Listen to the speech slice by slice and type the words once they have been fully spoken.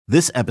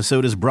This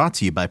episode is brought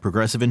to you by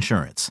Progressive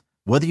Insurance.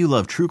 Whether you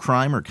love true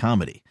crime or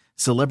comedy,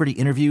 celebrity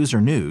interviews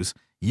or news,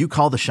 you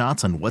call the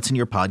shots on what's in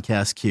your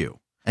podcast queue.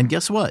 And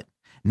guess what?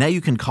 Now you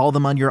can call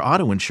them on your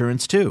auto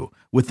insurance too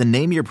with the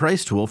Name Your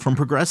Price tool from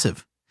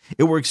Progressive.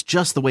 It works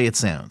just the way it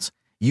sounds.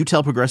 You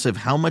tell Progressive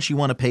how much you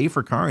want to pay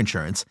for car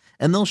insurance,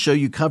 and they'll show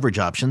you coverage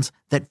options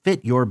that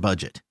fit your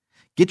budget.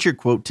 Get your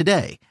quote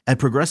today at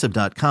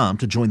Progressive.com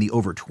to join the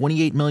over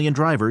 28 million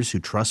drivers who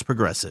trust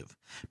Progressive.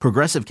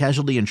 Progressive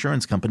Casualty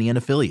Insurance Company and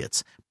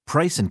Affiliates.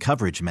 Price and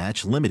coverage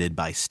match limited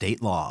by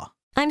state law.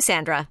 I'm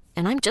Sandra,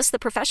 and I'm just the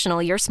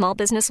professional your small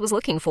business was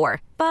looking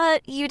for.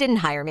 But you didn't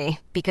hire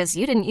me because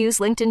you didn't use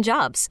LinkedIn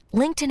Jobs.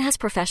 LinkedIn has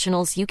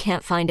professionals you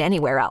can't find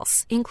anywhere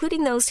else,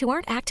 including those who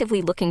aren't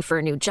actively looking for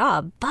a new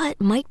job, but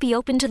might be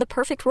open to the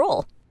perfect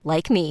role,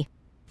 like me.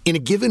 In a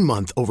given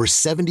month, over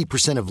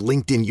 70% of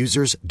LinkedIn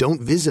users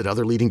don't visit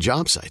other leading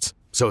job sites.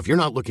 So if you're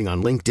not looking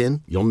on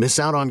LinkedIn, you'll miss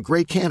out on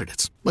great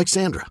candidates like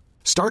Sandra.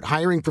 Start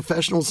hiring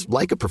professionals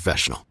like a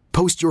professional.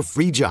 Post your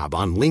free job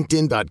on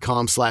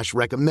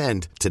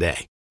linkedin.com/recommend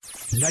today.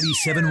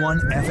 97.1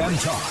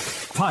 FM Talk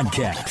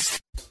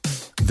Podcast.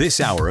 This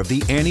hour of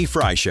the Annie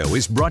Frey Show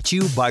is brought to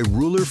you by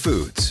Ruler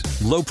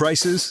Foods. Low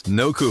prices,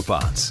 no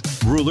coupons.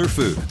 Ruler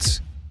Foods.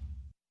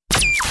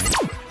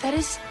 That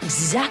is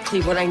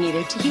exactly what I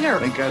needed to hear.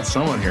 Thank God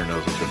someone here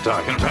knows what they're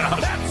talking about.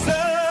 That's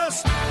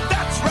us.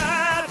 That's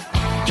right.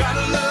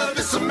 Gotta love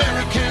this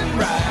American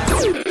ride.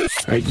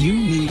 All right, you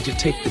need to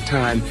take the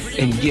time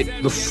and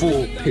get the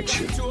full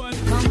picture.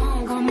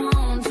 Come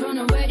on, turn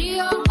the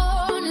radio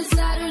on. It's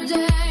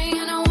Saturday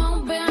and I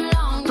won't be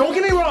long. Don't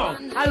get me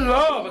wrong. I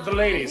love the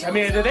ladies. I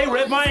mean, they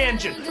rev my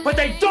engine, but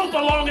they don't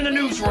belong in the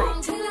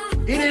newsroom.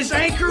 It is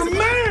Anchor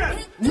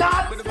Man,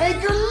 not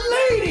Anchor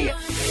Lady.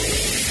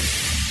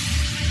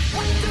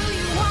 What do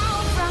you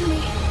want from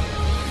me?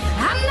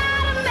 I'm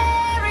not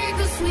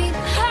America's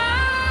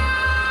sweetheart.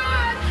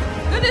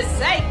 Goodness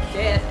sake,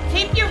 kid.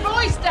 Keep your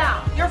voice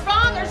down. Your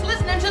father's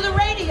listening to the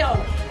radio.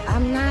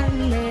 I'm not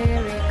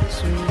America's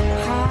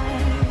sweetheart.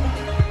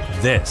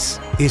 This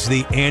is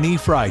the Annie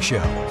Frey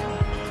Show.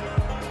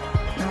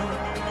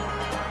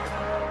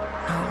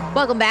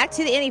 Welcome back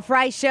to the Annie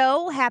Frey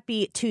Show.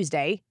 Happy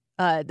Tuesday.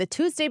 The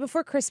Tuesday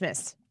before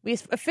Christmas. We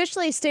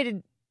officially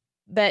stated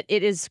that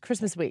it is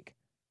Christmas week.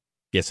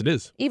 Yes, it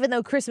is. Even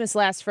though Christmas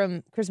lasts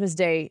from Christmas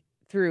Day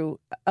through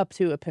up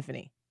to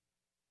Epiphany.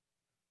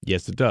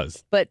 Yes, it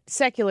does. But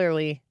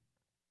secularly,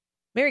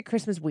 Merry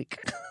Christmas week.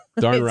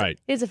 Darn right.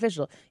 It's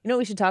official. You know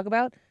what we should talk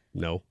about?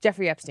 No.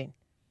 Jeffrey Epstein.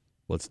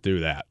 Let's do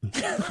that.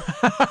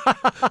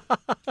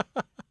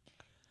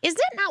 Is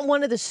that not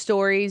one of the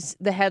stories,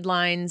 the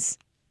headlines,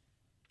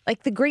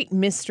 like the great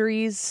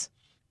mysteries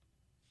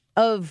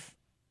of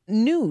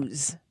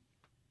news?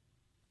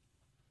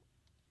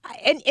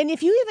 And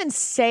if you even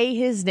say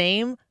his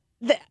name,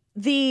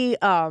 the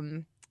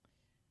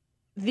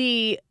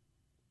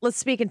let's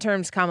speak in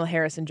terms Kamala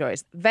Harris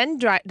enjoys, Venn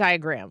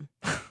diagram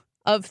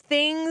of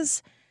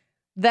things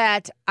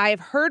that I've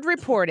heard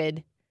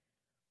reported,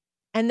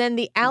 and then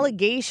the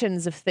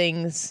allegations of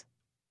things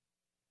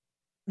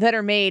that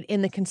are made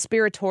in the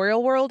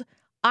conspiratorial world.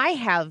 I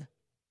have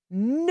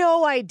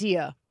no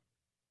idea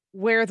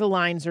where the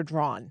lines are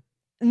drawn.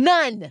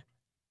 None.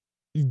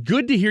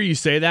 Good to hear you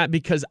say that,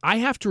 because I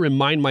have to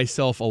remind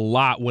myself a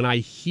lot when I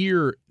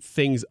hear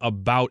things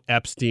about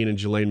Epstein and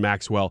Ghislaine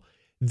Maxwell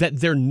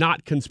that they're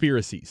not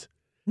conspiracies,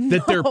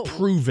 that they're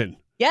proven.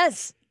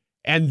 Yes.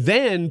 And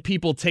then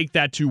people take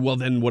that to, well,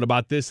 then what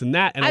about this and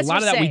that? And a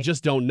lot of that we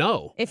just don't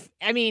know.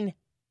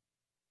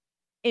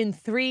 In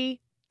 3,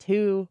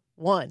 2,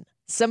 1,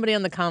 somebody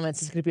on the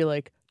comments is going to be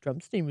like,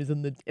 Trump's name was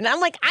on the... And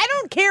I'm like, I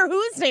don't care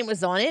whose name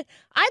was on it.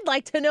 I'd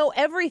like to know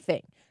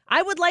everything.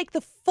 I would like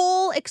the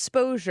full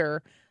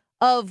exposure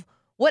of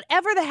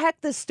whatever the heck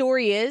the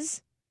story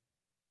is.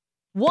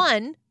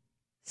 One,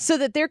 so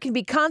that there can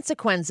be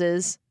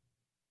consequences.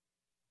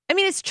 I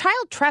mean, it's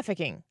child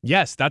trafficking.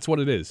 Yes, that's what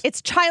it is.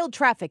 It's child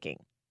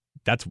trafficking.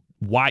 That's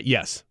why,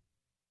 yes.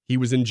 He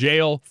was in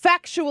jail.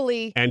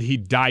 Factually. And he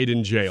died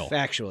in jail.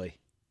 Factually.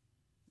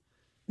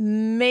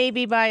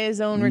 Maybe by his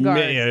own regard.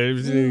 Yeah, he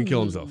was going to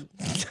kill himself.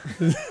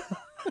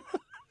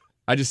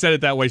 I just said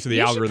it that way so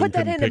the algorithm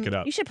couldn't pick it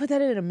up. You should put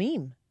that in a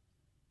meme.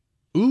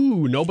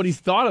 Ooh, nobody's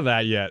thought of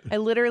that yet. I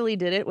literally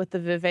did it with the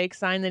Vivek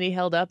sign that he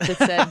held up that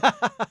said,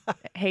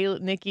 hey,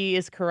 Nikki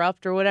is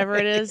corrupt or whatever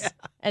it is. Yeah.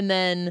 And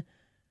then,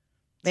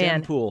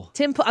 man. Tim Pool.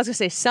 I was going to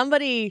say,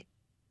 somebody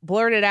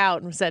blurted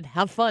out and said,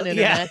 have fun,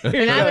 Internet. Yeah.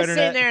 And I was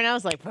sitting there and I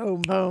was like,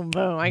 boom, boom,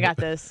 boom. I got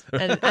this.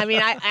 And I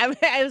mean,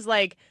 I was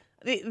like,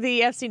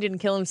 the Epstein didn't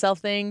kill himself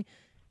thing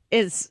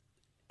is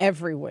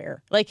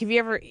everywhere. Like, if you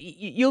ever,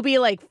 you'll be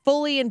like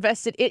fully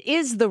invested. It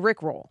is the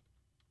Rickroll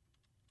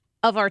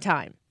of our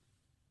time.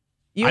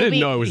 I didn't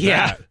know it was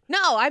that.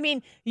 No, I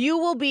mean, you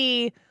will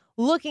be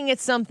looking at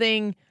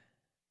something,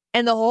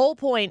 and the whole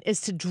point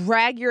is to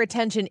drag your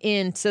attention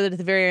in so that at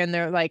the very end,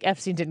 they're like,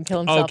 Epstein didn't kill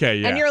himself. Okay,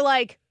 yeah. And you're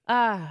like,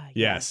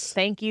 yes.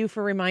 Thank you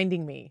for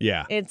reminding me.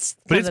 Yeah.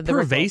 But it's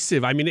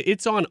pervasive. I mean,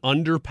 it's on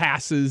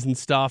underpasses and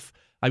stuff.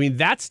 I mean,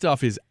 that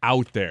stuff is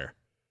out there.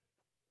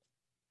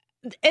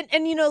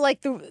 And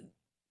like the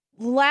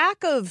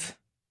lack of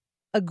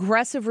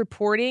aggressive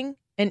reporting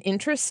and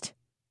interest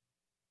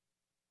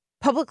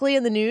publicly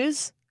in the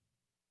news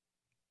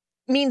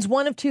means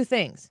one of two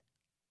things.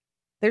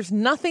 There's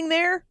nothing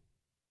there,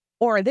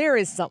 or there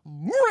is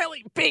something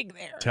really big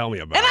there. Tell me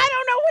about it. And I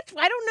don't know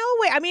which. I don't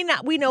know. I mean,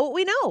 we know what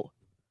we know.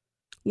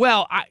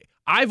 Well,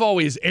 I've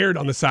always erred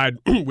on the side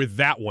with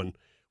that one.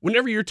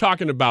 Whenever you're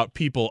talking about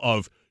people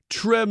of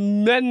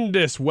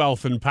tremendous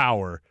wealth and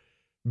power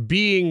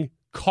being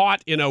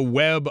caught in a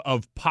web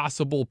of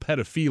possible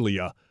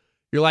pedophilia,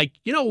 you're like,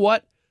 you know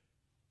what?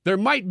 There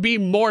might be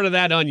more to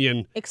that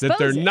onion that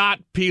they're not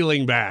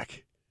peeling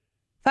back.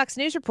 Fox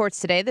News reports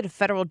today that a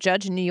federal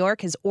judge in New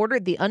York has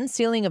ordered the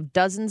unsealing of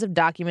dozens of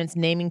documents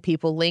naming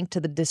people linked to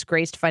the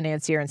disgraced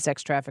financier and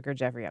sex trafficker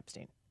Jeffrey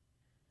Epstein.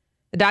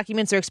 The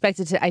documents are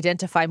expected to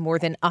identify more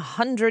than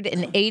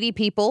 180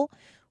 people,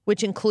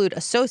 which include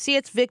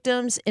associates,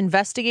 victims,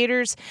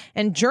 investigators,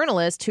 and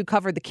journalists who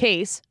covered the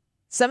case.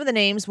 Some of the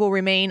names will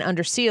remain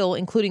under seal,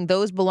 including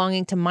those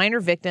belonging to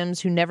minor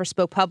victims who never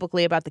spoke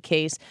publicly about the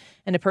case,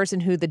 and a person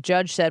who the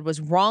judge said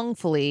was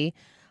wrongfully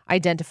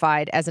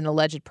identified as an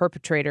alleged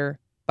perpetrator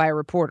by a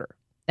reporter.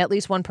 At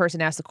least one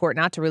person asked the court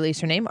not to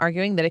release her name,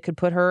 arguing that it could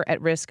put her at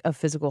risk of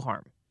physical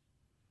harm.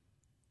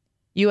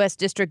 U.S.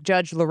 District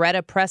Judge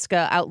Loretta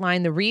Preska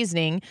outlined the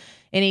reasoning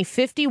in a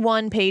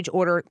 51-page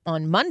order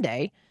on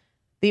Monday.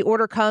 The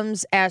order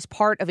comes as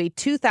part of a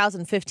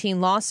 2015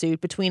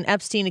 lawsuit between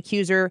Epstein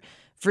accuser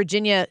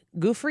Virginia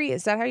Giuffre,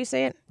 is that how you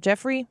say it?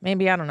 Jeffrey?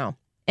 Maybe, I don't know.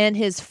 And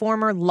his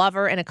former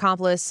lover and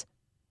accomplice,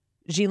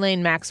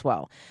 Ghislaine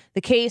Maxwell.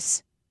 The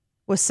case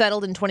was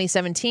settled in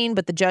 2017,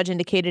 but the judge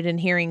indicated in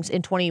hearings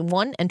in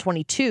 21 and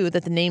 22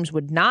 that the names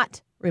would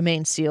not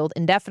remain sealed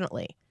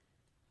indefinitely.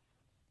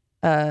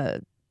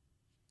 I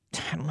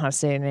don't know how to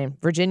say her name.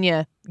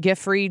 Virginia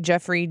Giuffre,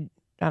 Jeffrey,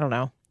 I don't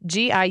know.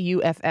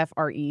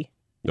 Giuffre.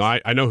 No,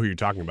 I know who you're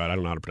talking about. I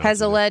don't know how to pronounce it.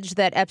 Has alleged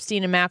that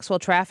Epstein and Maxwell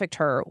trafficked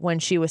her when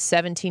she was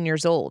 17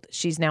 years old.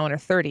 She's now in her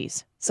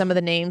 30s. Some of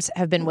the names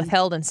have been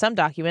withheld in some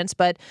documents,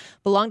 but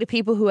belong to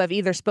people who have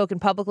either spoken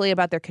publicly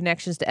about their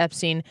connections to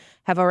Epstein,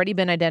 have already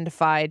been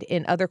identified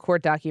in other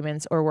court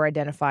documents, or were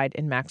identified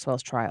in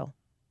Maxwell's trial.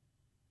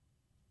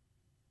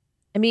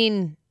 I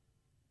mean,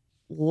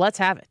 let's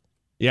have it.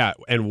 Yeah,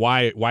 and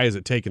why is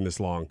it taking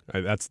this long?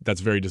 That's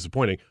very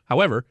disappointing.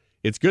 However,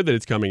 it's good that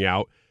it's coming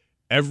out.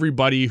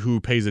 Everybody who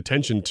pays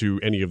attention to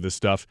any of this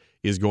stuff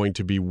is going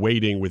to be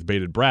waiting with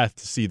bated breath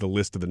to see the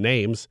list of the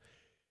names.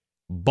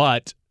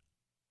 But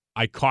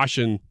I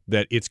caution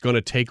that it's going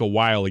to take a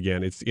while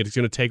again. It's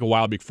going to take a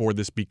while before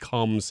this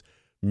becomes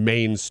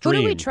mainstream.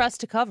 Who do we trust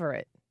to cover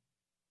it?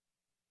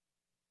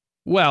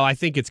 Well, I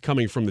think it's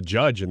coming from the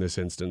judge in this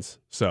instance.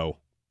 So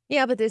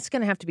yeah, but it's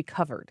going to have to be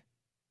covered.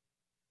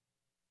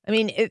 I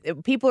mean,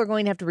 people are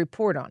going to have to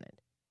report on it.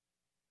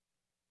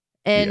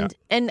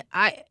 And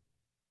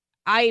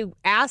I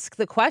ask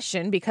the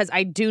question because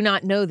I do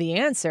not know the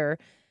answer.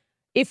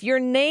 If your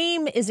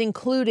name is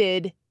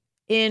included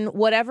in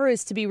whatever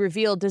is to be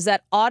revealed, does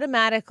that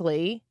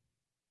automatically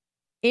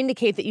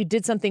indicate that you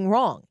did something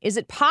wrong? Is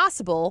it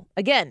possible,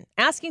 again,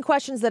 asking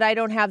questions that I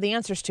don't have the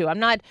answers to. I'm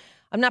not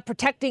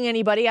protecting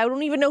anybody. I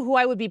don't even know who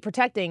I would be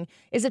protecting.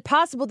 Is it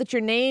possible that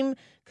your name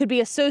could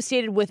be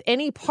associated with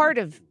any part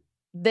of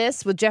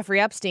this with Jeffrey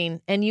Epstein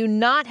and you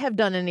not have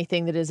done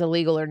anything that is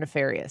illegal or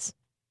nefarious?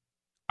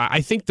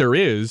 I think there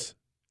is.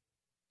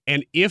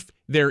 And if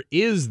there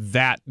is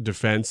that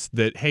defense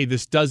that, hey,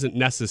 this doesn't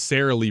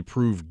necessarily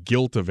prove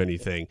guilt of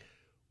anything,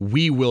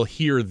 we will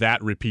hear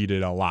that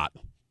repeated a lot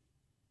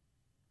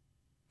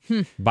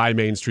by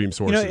mainstream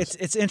sources. You know,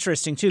 it's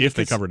interesting, too. If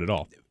they covered it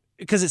all.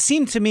 Because it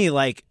seemed to me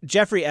like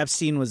Jeffrey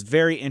Epstein was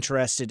very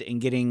interested in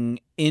getting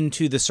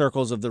into the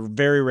circles of the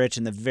very rich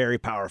and the very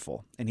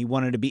powerful, and he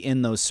wanted to be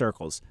in those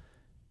circles.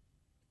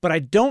 But I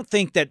don't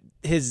think that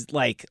his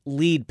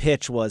lead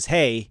pitch was,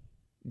 hey,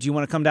 do you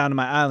want to come down to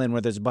my island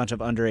where there's a bunch of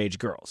underage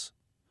girls?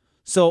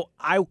 So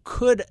I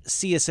could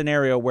see a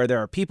scenario where there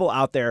are people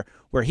out there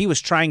where he was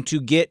trying to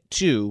get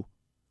to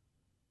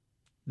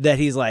that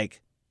he's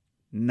like,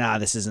 nah,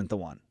 this isn't the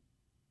one.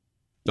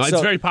 No, it's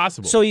very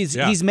possible. So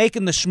he's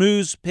making the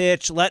schmooze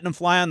pitch, letting them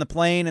fly on the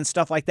plane and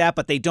stuff like that,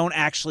 but they don't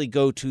actually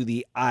go to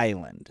the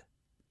island.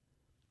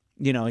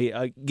 You know, he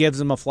gives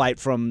them a flight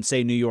from,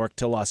 say, New York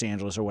to Los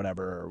Angeles or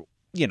whatever, or,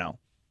 you know,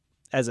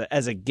 as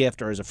a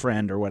gift or as a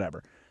friend or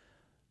whatever.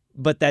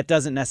 But that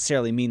doesn't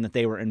necessarily mean that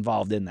they were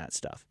involved in that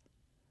stuff.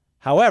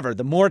 However,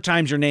 the more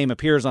times your name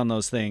appears on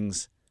those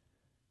things,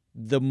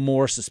 the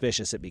more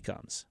suspicious it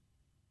becomes.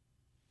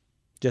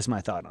 Just my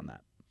thought on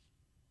that.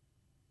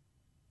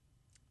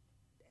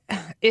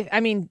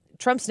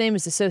 Trump's name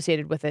is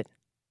associated with it.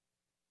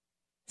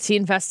 Is he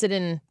invested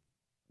in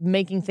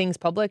making things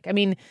public? I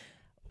mean,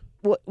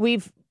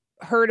 we've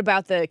heard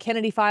about the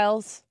Kennedy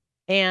files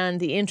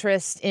and the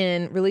interest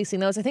in releasing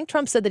those. I think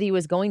Trump said that he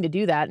was going to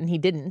do that, and he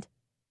didn't.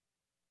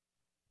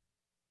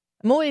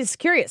 I'm always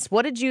curious.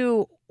 What did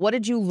you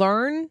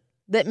learn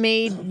that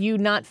made you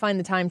not find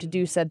the time to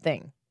do said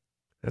thing?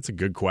 That's a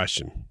good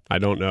question. I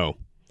don't know.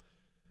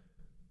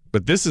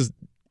 But this is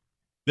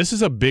This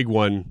is a big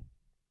one.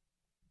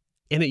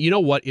 And you know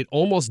what? It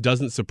almost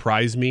doesn't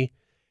surprise me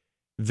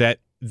that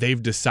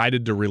they've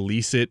decided to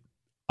release it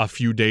a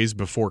few days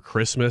before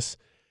Christmas,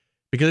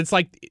 because it's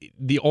like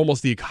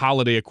almost the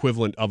holiday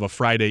equivalent of a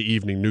Friday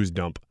evening news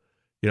dump.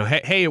 You know,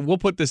 hey, we'll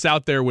put this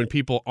out there when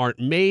people aren't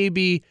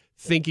maybe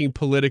thinking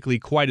politically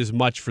quite as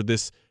much for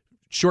this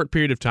short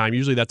period of time.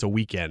 Usually that's a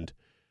weekend.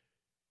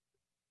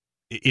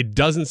 It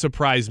doesn't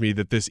surprise me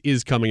that this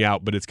is coming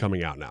out, but it's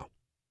coming out now.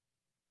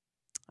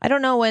 I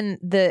don't know when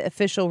the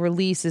official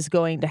release is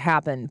going to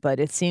happen, but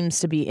it seems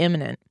to be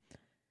imminent.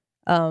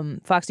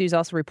 Fox News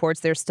also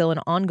reports there's still an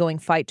ongoing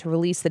fight to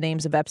release the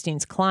names of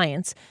Epstein's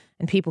clients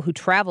and people who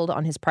traveled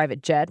on his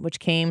private jet, which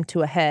came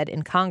to a head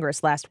in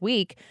Congress last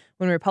week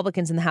when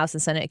Republicans in the House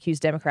and Senate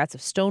accused Democrats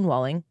of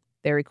stonewalling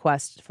their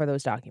request for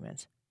those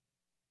documents.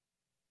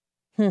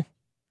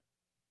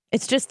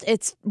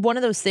 It's one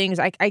of those things.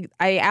 I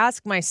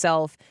ask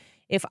myself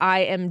if I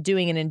am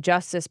doing an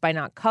injustice by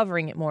not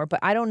covering it more, but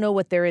I don't know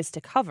what there is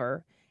to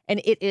cover, and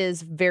it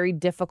is very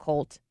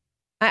difficult.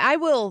 I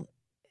will,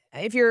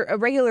 if you're a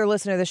regular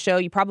listener to the show,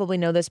 you probably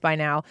know this by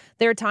now.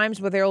 There are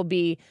times where there will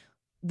be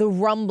the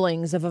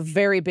rumblings of a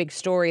very big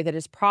story that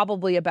is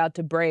probably about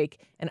to break,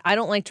 and I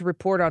don't like to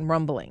report on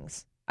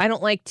rumblings. I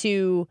don't like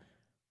to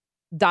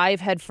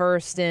dive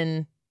headfirst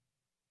in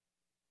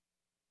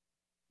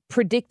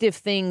predictive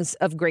things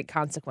of great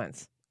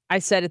consequence. I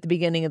said at the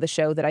beginning of the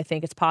show that I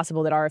think it's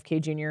possible that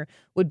RFK Jr.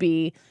 would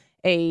be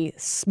a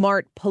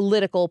smart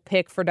political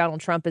pick for Donald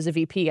Trump as a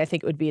VP. I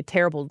think it would be a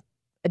terrible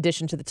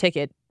addition to the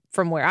ticket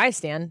from where I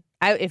stand.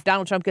 If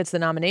Donald Trump gets the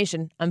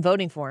nomination, I'm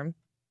voting for him.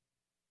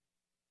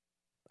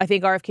 I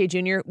think RFK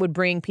Jr. would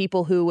bring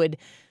people who would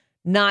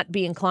not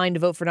be inclined to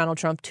vote for Donald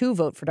Trump to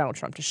vote for Donald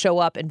Trump, to show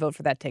up and vote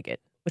for that ticket,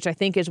 which I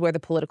think is where the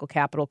political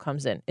capital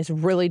comes in, is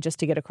really just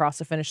to get across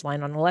the finish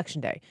line on Election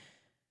Day.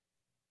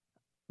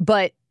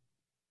 But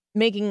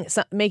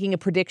making a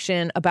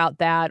prediction about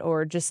that,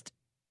 or just,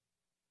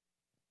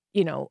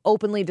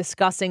 openly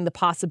discussing the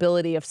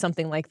possibility of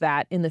something like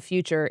that in the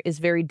future, is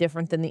very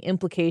different than the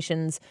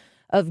implications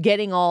of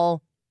getting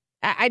all...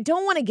 I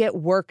don't want to get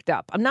worked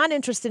up. I'm not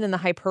interested in the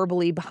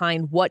hyperbole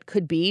behind what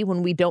could be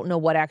when we don't know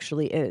what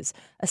actually is,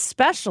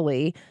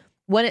 especially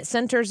when it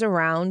centers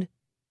around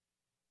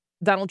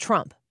Donald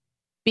Trump,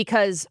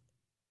 because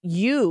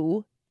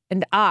you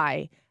and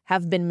I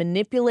have been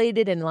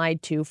manipulated and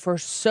lied to for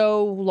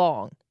so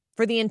long,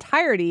 for the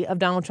entirety of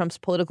Donald Trump's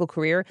political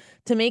career,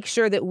 to make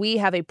sure that we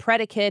have a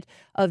predicate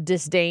of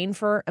disdain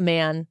for a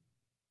man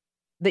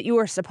that you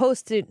are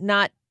supposed to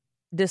not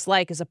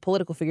dislike as a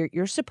political figure.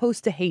 You're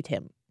supposed to hate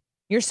him.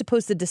 You're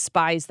supposed to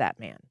despise that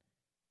man.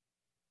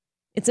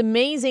 It's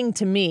amazing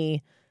to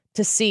me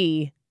to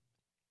see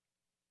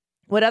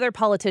what other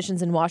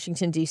politicians in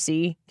Washington,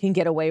 D.C. can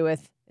get away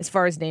with as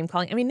far as name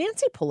calling. I mean,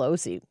 Nancy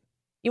Pelosi,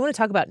 you want to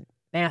talk about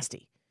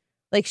nasty.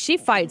 Like, she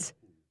fights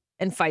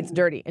and fights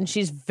dirty, and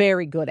she's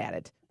very good at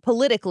it.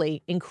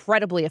 Politically,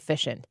 incredibly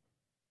efficient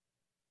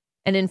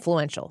and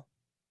influential.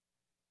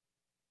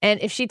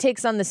 And if she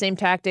takes on the same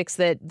tactics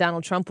that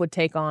Donald Trump would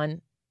take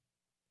on,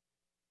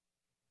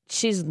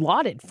 she's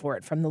lauded for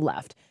it from the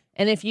left.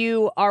 And if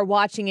you are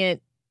watching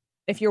it,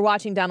 if you're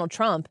watching Donald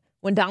Trump,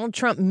 when Donald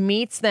Trump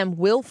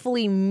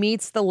willfully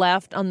meets the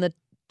left on the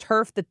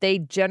turf that they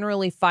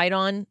generally fight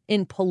on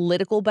in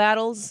political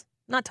battles,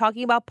 I'm not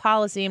talking about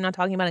policy, I'm not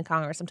talking about in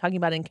Congress, I'm talking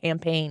about in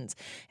campaigns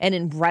and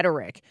in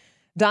rhetoric.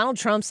 Donald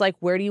Trump's like,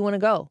 where do you want to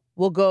go?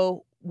 We'll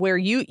go where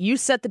you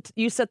set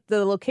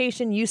the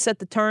location, you set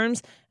the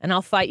terms, and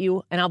I'll fight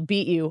you and I'll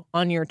beat you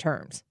on your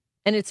terms.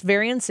 And it's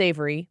very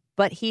unsavory,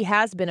 but he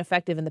has been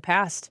effective in the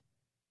past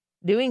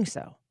doing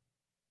so.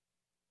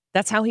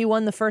 That's how he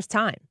won the first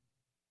time.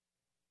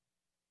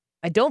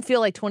 I don't feel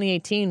like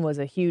 2018 was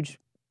a huge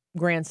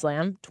grand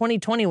slam.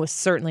 2020 was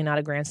certainly not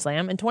a grand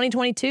slam. And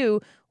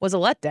 2022 was a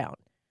letdown.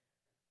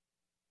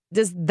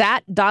 Does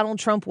that Donald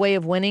Trump way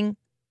of winning,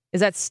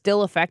 is that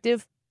still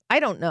effective? I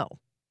don't know.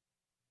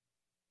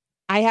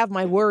 I have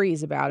my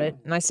worries about it.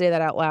 And I say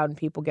that out loud and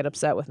people get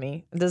upset with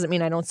me. It doesn't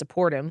mean I don't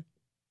support him.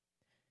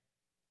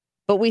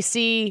 But we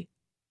see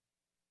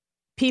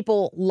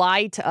people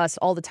lie to us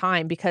all the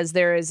time because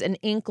there is an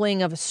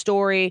inkling of a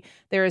story.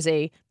 There is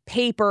a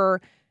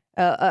paper,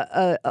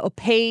 a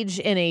page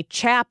in a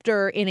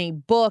chapter in a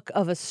book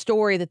of a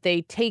story that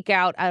they take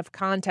out of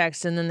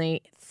context, and then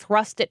they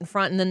thrust it in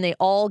front, and then they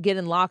all get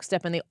in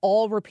lockstep and they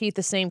all repeat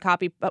the same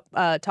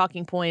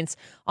talking points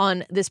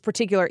on this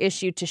particular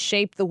issue to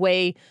shape the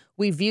way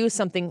we view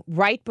something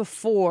right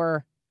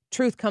before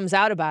truth comes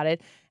out about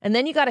it. And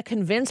then you got to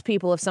convince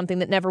people of something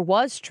that never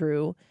was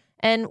true.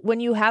 And when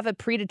you have a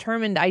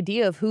predetermined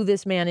idea of who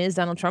this man is,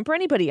 Donald Trump, or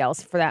anybody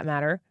else for that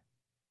matter,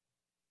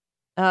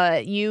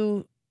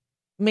 you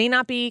may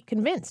not be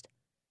convinced.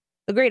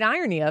 The great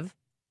irony of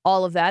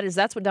all of that is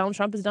that's what Donald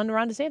Trump has done to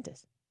Ron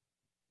DeSantis.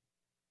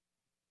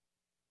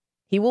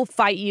 He will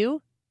fight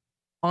you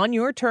on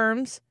your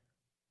terms,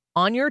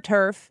 on your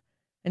turf,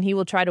 and he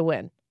will try to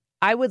win.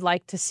 I would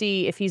like to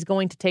see, if he's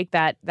going to take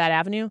that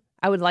avenue,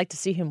 I would like to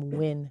see him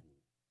win.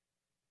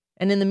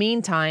 And in the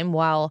meantime,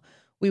 while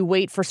we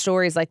wait for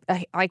stories like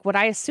what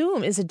I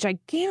assume is a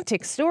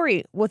gigantic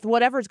story with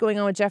whatever's going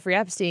on with Jeffrey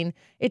Epstein.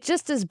 It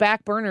just is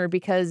back burner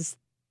because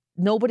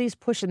nobody's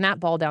pushing that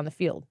ball down the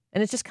field.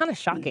 And it's just kind of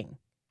shocking.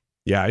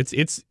 Yeah,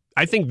 it's.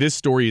 I think this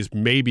story is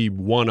maybe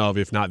one of,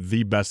 if not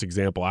the best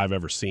example I've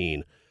ever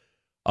seen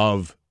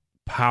of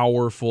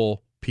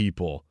powerful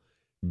people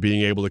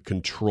being able to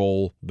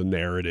control the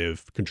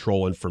narrative,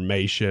 control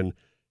information,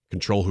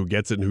 control who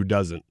gets it and who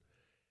doesn't.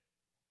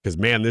 Because,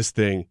 man, this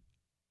thing,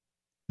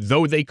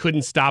 though they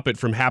couldn't stop it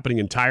from happening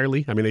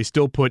entirely, I mean, they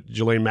still put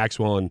Ghislaine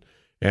Maxwell and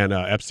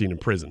Epstein in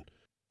prison.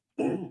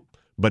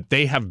 But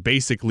they have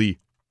basically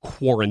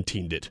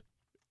quarantined it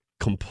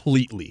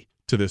completely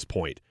to this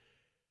point.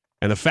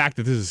 And the fact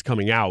that this is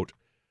coming out,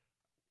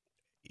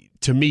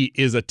 to me,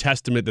 is a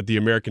testament that the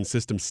American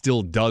system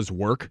still does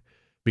work.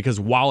 Because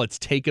while it's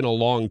taken a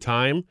long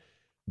time,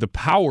 the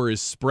power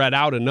is spread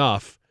out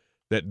enough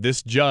that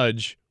this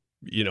judge,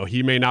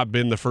 he may not have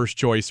been the first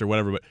choice or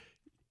whatever, but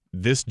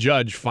this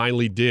judge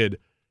finally did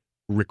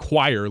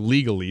require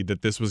legally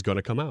that this was going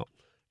to come out.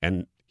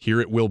 And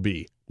here it will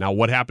be. Now,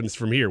 what happens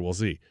from here, we'll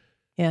see.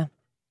 Yeah.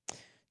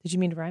 Did you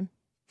mean to rhyme?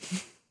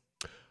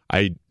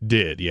 I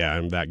did. Yeah,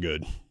 I'm that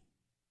good.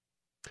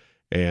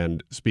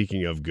 And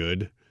speaking of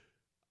good,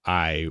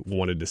 I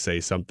wanted to say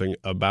something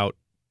about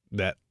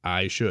that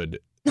I should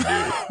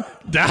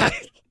do.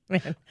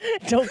 Man,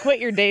 don't quit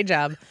your day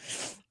job.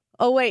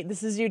 Oh, wait,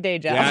 this is your day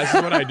job. Yeah, this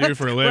is what I do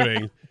for a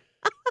living.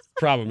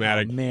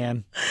 Problematic. Oh,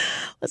 man.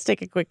 Let's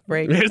take a quick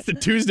break. It's the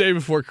Tuesday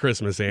before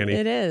Christmas, Annie.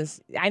 It is.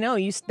 I know.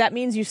 That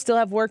means you still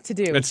have work to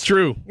do. That's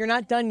true. You're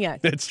not done yet.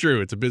 It's true.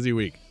 It's a busy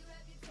week.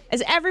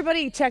 Is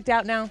everybody checked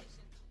out now?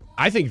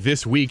 I think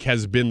this week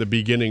has been the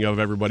beginning of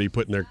everybody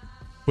putting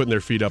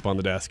their feet up on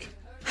the desk.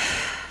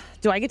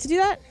 Do I get to do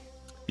that?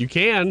 You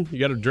can. You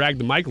got to drag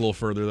the mic a little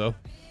further, though.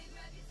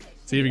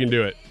 See if you can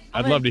do it.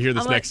 I'd love to hear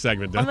this next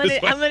segment done. I'm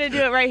going to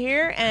do it right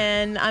here,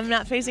 and I'm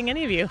not facing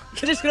any of you.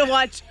 I'm just going to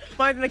watch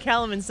Martha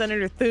McCallum and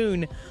Senator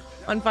Thune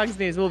on Fox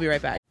News. We'll be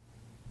right back.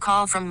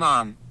 Call from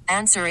mom.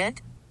 Answer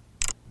it.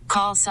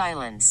 Call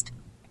silenced.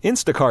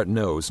 Instacart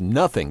knows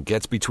nothing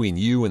gets between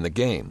you and the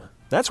game.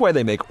 That's why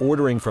they make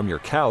ordering from your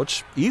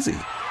couch easy.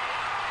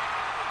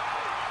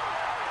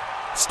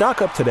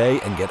 Stock up today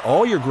and get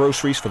all your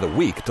groceries for the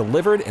week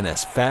delivered in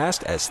as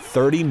fast as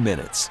 30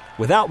 minutes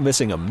without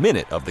missing a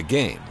minute of the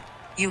game.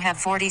 You have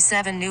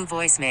 47 new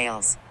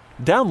voicemails.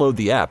 Download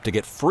the app to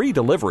get free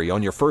delivery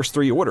on your first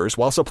 3 orders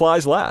while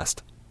supplies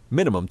last.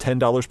 Minimum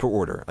 $10 per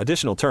order.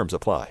 Additional terms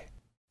apply.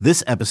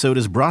 This episode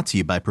is brought to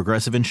you by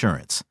Progressive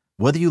Insurance.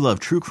 Whether you love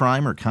true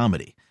crime or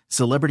comedy,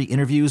 celebrity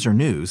interviews or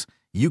news,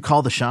 you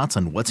call the shots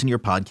on what's in your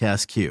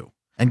podcast queue.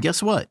 And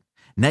guess what?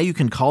 Now you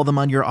can call them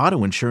on your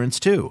auto insurance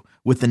too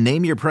with the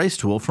Name Your Price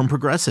tool from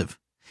Progressive.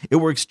 It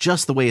works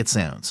just the way it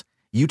sounds.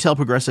 You tell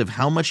Progressive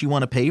how much you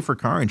want to pay for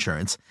car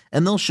insurance,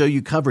 and they'll show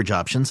you coverage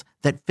options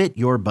that fit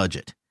your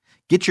budget.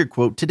 Get your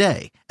quote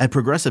today at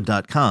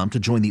Progressive.com to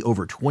join the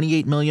over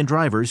 28 million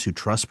drivers who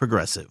trust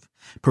Progressive.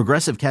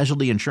 Progressive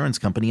Casualty Insurance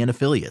Company and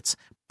Affiliates.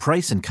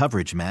 Price and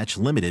coverage match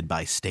limited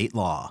by state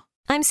law.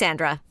 I'm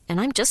Sandra, and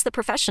I'm just the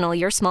professional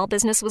your small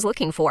business was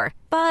looking for.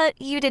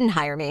 But you didn't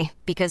hire me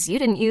because you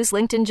didn't use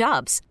LinkedIn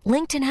Jobs.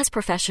 LinkedIn has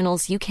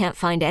professionals you can't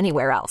find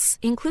anywhere else,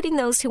 including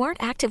those who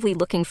aren't actively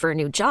looking for a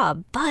new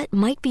job, but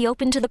might be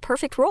open to the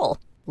perfect role,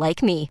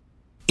 like me.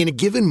 In a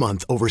given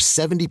month, over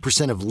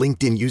 70% of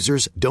LinkedIn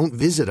users don't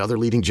visit other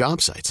leading job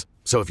sites.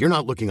 So if you're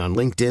not looking on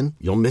LinkedIn,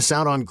 you'll miss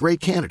out on great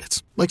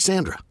candidates like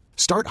Sandra.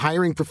 Start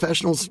hiring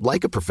professionals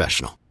like a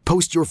professional.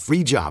 Post your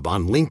free job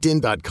on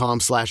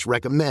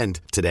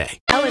linkedin.com/recommend today.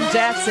 Alan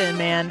Jackson,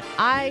 man.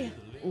 I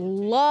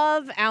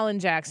love Alan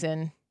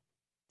Jackson.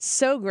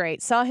 So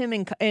great. Saw him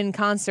in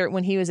concert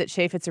when he was at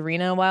Chaffetz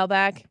Arena a while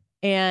back.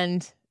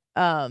 And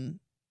I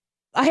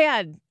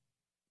had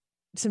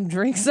some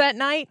drinks that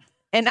night.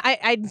 And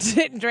I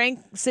drank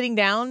sitting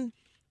down.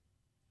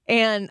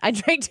 And I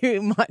drank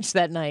too much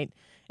that night.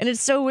 And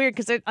it's so weird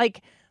because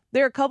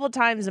there are a couple of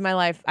times in my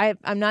life,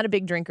 I'm not a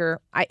big drinker.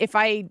 If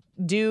I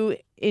do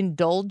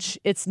indulge,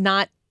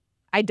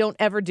 I don't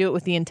ever do it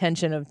with the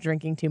intention of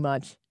drinking too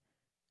much.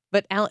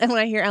 But when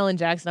I hear Alan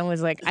Jackson, I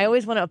was like, I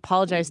always want to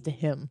apologize to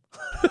him.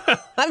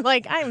 I'm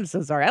like, I'm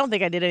so sorry. I don't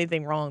think I did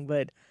anything wrong,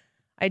 but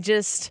I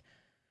just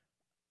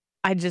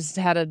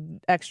had an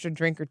extra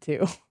drink or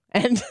two.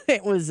 And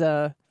it was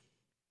a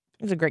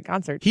great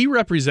concert. He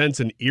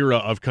represents an era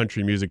of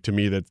country music to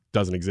me that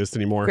doesn't exist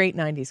anymore. Great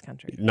 90s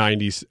country.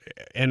 90s.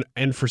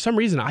 And for some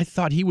reason, I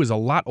thought he was a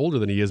lot older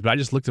than he is, but I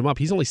just looked him up.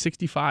 He's only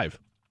 65.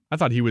 I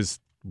thought he was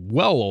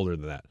well older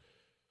than that.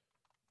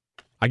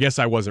 I guess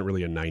I wasn't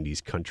really a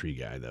 90s country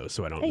guy, though,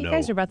 so I don't know. You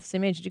guys are about the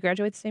same age. Did you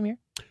graduate the same year?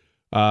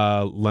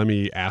 Let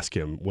me ask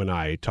him when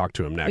I talk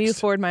to him next. Will you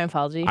forward my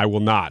apology? I will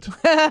not. No,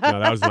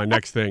 that was my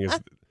next thing, is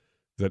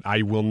that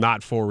I will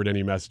not forward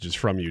any messages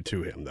from you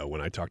to him, though,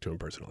 when I talk to him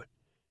personally.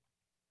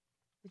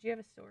 Did you have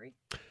a story?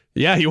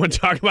 Yeah, you want to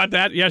talk about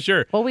that? Yeah,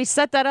 sure. Well, we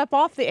set that up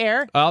off the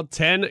air.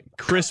 10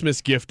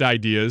 Christmas gift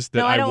ideas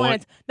that I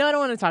want. No, I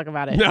don't want to talk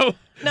about it. No?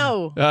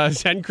 No.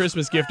 10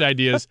 Christmas gift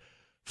ideas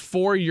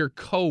for your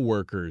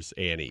coworkers,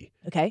 Annie.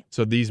 Okay.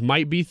 So these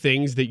might be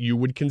things that you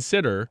would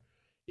consider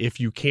if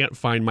you can't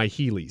find my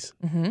Heelys.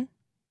 Mm-hmm.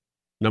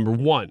 Number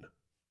 1,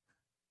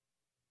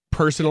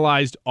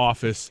 personalized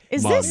office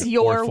Is mug this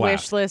your or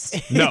wish flask.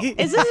 list? No.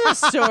 Is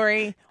this a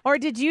story? Or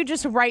did you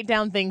just write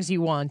down things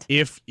you want?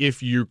 If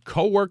your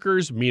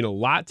coworkers mean a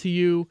lot to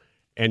you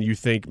and you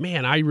think,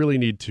 man, I really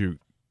need to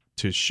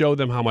show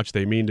them how much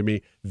they mean to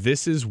me,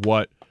 this is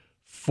what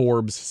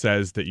Forbes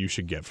says that you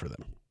should get for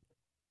them.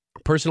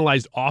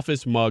 Personalized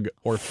office mug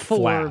or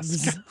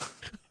flask.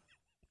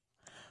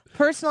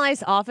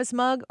 Personalized office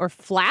mug or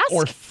flask?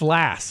 Or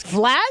flask.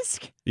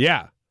 Flask?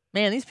 Yeah.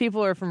 Man, these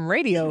people are from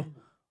radio.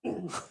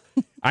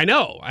 I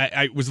know.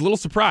 I was a little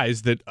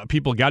surprised that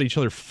people got each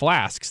other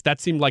flasks. That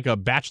seemed like a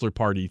bachelor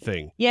party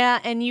thing. Yeah,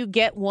 and you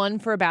get one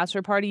for a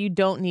bachelor party. You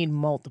don't need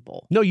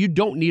multiple. No, you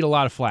don't need a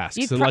lot of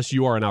flasks unless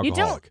you are an alcoholic.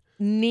 You don't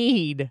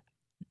need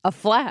a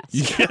flask.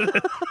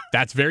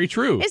 That's very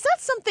true. Is that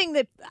something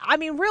that,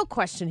 real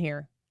question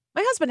here.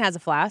 My husband has a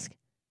flask.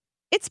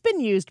 It's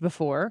been used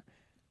before.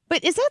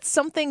 But is that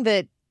something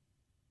that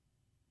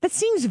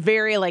seems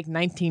very like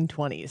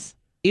 1920s?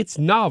 It's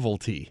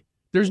novelty.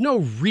 There's no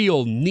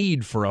real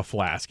need for a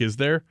flask, is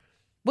there?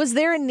 Was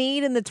there a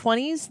need in the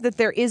 20s that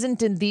there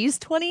isn't in these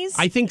 20s?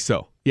 I think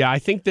so. Yeah, I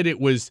think that it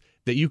was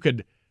that you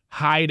could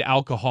hide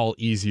alcohol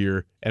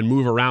easier and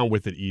move around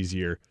with it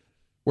easier.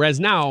 Whereas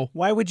now...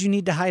 Why would you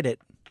need to hide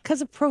it?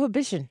 Because of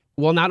prohibition.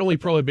 Well, not only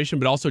prohibition,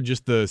 but also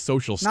just the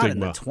social stigma. Not in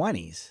the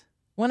 20s.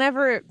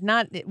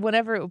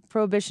 Whenever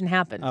prohibition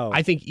happened. Oh.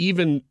 I think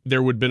even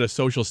there would have been a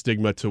social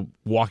stigma to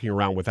walking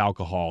around with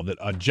alcohol, that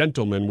a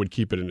gentleman would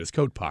keep it in his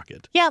coat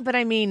pocket. Yeah, but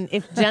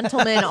if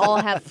gentlemen all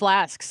have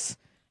flasks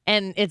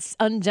and it's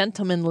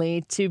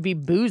ungentlemanly to be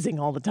boozing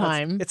all the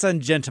time. It's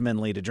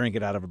ungentlemanly to drink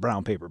it out of a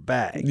brown paper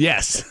bag.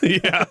 Yes.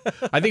 Yeah.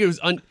 I think it was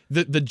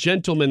the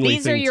gentlemanly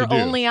These thing are your to do.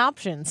 only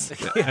options.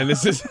 And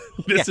this is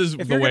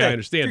the way I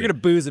understand it. If you're going to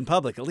booze in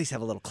public, at least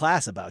have a little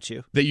class about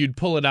you. That you'd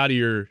pull it out of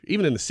your,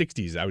 even in the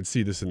 60s, I would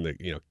see this in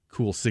the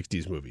cool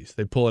 60s movies.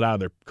 They'd pull it out of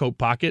their coat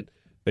pocket.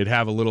 They'd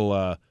have a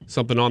little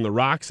something on the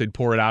rocks. They'd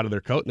pour it out of their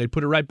coat, and they'd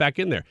put it right back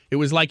in there. It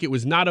was like it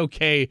was not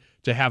okay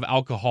to have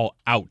alcohol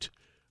out.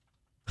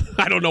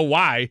 I don't know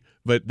why,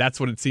 but that's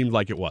what it seemed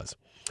like it was.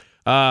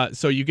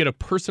 So you get a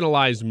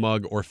personalized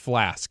mug or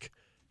flask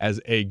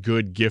as a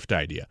good gift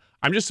idea.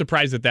 I'm just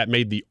surprised that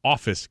made the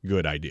office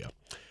good idea.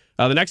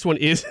 The next one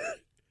is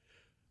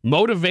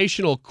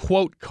motivational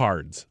quote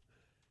cards.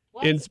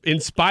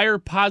 Inspire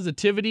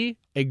positivity,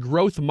 a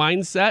growth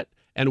mindset,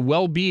 and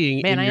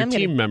well-being in your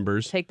team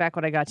members. Take back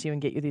what I got you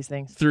and get you these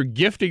things. Through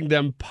gifting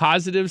them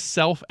positive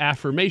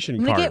self-affirmation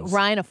cards. I'm going to get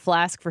Ryan a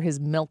flask for his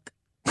milk.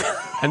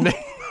 And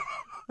they...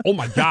 Oh,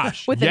 my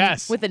gosh.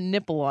 Yes. With a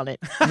nipple on it.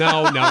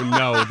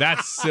 No.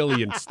 That's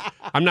silly. And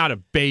I'm not a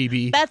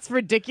baby. That's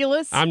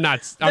ridiculous. I'm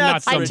not some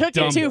I took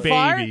dumb it too baby.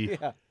 far.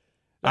 Yeah.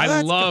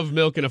 I love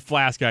milk in a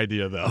flask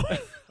idea, though.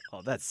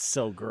 Oh, that's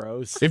so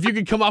gross. If you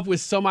could come up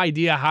with some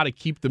idea how to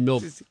keep the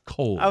milk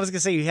cold. I was going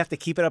to say you have to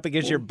keep it up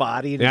against your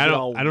body. And I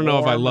don't know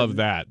if I love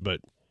that,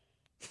 but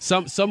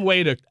some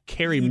way to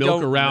carry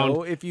milk around.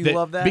 Know if you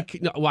love that?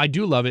 Well, I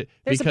do love it.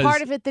 There's a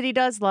part of it that he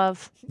does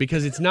love.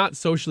 Because it's not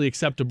socially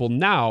acceptable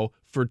now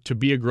to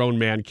be a grown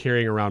man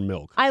carrying around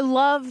milk. I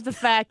love the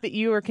fact that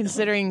you are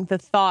considering the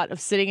thought of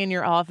sitting in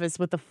your office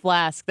with a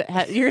flask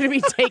that you're going to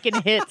be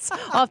taking hits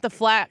off the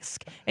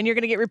flask, and you're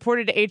going to get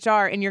reported to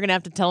HR, and you're going to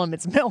have to tell them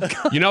it's milk.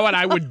 You know what?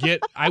 I would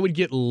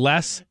get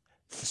less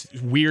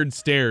weird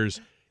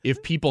stares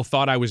if people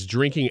thought I was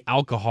drinking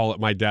alcohol at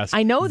my desk.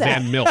 I know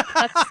that. Than milk.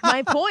 That's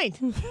my point.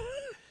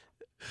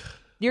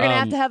 You're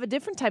going to have a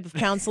different type of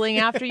counseling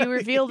after you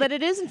reveal that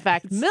it is, in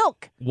fact,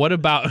 milk. What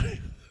about...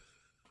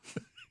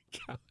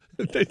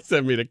 They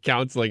sent me to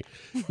counseling.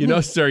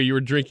 Sir, you were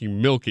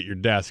drinking milk at your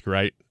desk,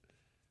 right?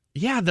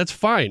 Yeah, that's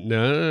fine.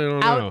 No.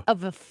 Out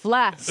of a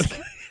flask.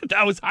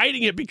 I was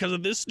hiding it because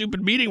of this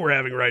stupid meeting we're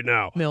having right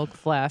now. Milk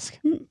flask.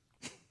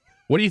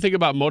 What do you think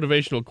about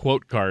motivational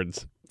quote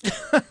cards?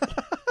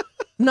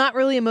 Not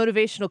really a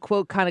motivational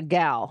quote kind of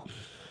gal.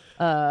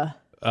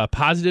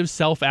 Positive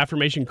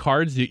self-affirmation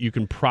cards that you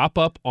can prop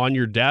up on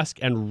your desk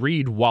and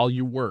read while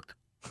you work.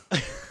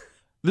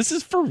 This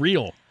is for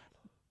real.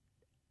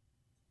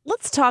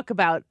 Let's talk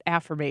about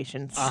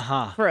affirmations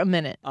for a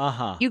minute.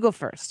 You go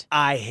first.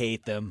 I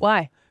hate them.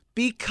 Why?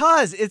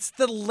 Because it's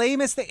the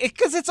lamest thing.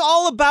 Because it's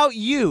all about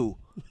you.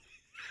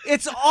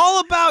 It's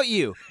all about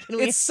you.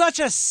 It's such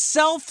a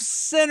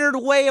self-centered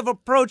way of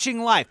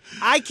approaching life.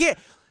 I can't...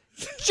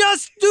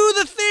 Just do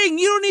the thing.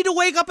 You don't need to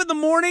wake up in the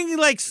morning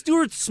like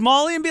Stuart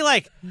Smalley and be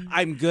like,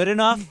 I'm good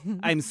enough,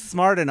 I'm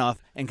smart enough,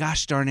 and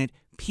gosh darn it,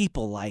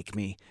 people like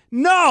me.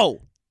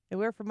 No! They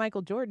were for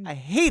Michael Jordan. I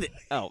hate it.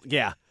 Oh,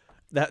 yeah.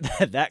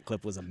 That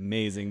clip was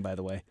amazing, by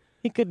the way.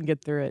 He couldn't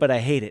get through it. But I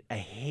hate it. I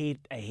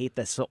hate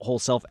this whole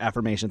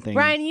self-affirmation thing.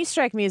 Ryan, you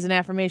strike me as an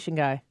affirmation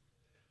guy.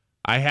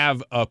 I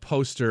have a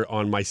poster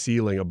on my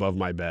ceiling above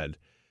my bed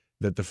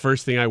that the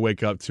first thing I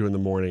wake up to in the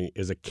morning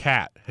is a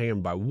cat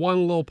hanging by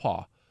one little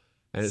paw.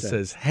 And it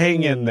says,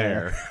 hang in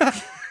there.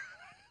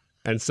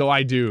 And so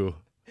I do.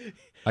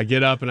 I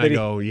get up and I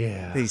go,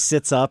 yeah. He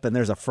sits up and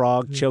there's a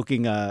frog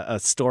choking a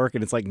stork,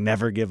 and it's like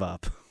never give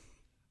up.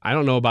 I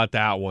don't know about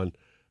that one,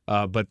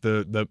 but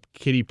the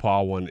kitty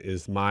paw one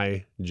is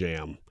my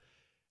jam.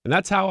 And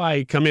that's how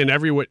I come in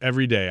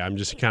every day. I'm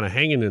just kind of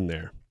hanging in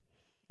there.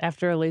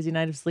 After a lazy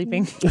night of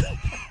sleeping.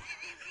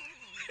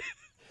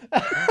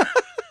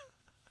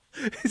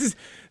 This is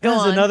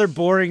another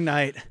boring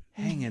night.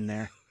 Hang in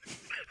there.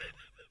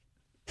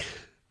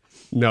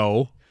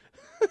 No.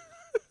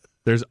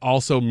 There's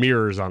also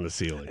mirrors on the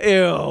ceiling.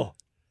 Ew.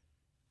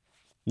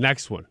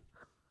 Next one.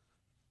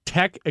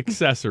 Tech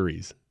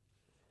accessories.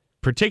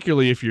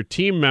 Particularly if your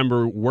team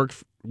member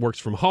works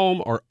from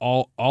home or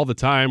all the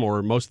time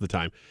or most of the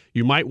time,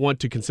 you might want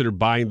to consider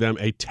buying them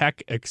a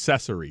tech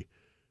accessory.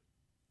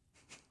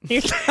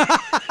 Here's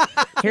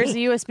a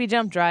USB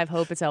jump drive.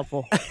 Hope it's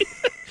helpful.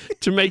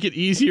 To make it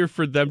easier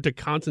for them to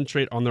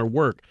concentrate on their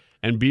work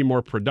and be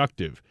more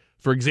productive.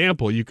 For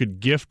example, you could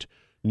gift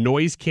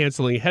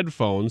noise-canceling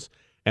headphones,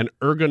 an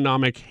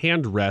ergonomic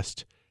hand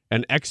rest,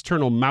 an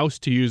external mouse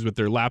to use with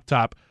their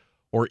laptop,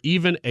 or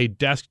even a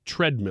desk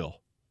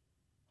treadmill.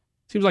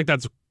 Seems like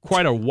that's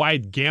quite a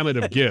wide gamut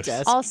of gifts.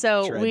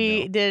 Also,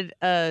 you did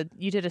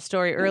a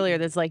story earlier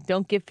that's like,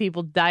 don't give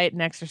people diet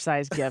and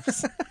exercise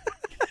gifts.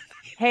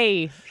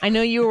 Hey, I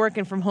know you were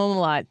working from home a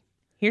lot.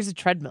 Here's a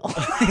treadmill.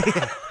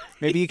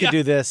 Maybe you could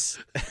do this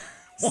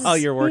while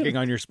you're working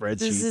on your spreadsheets.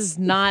 This is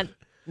not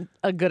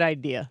a good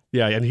idea.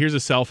 Yeah, and here's a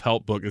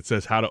self-help book that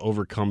says how to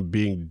overcome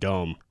being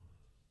dumb.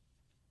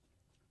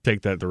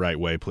 Take that the right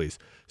way, please.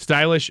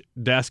 Stylish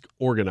desk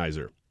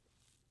organizer.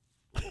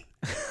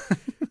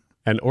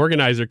 An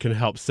organizer can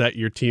help set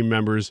your team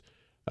members,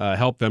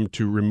 help them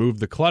to remove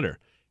the clutter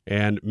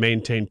and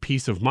maintain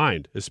peace of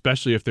mind,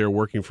 especially if they're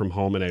working from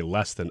home in a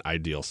less than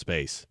ideal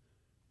space.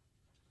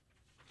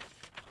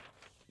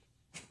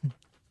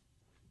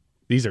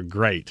 These are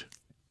great.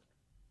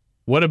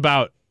 What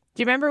about...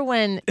 Do you remember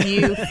when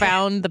you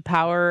found the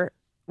power?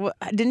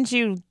 Didn't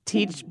you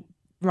teach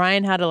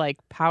Ryan how to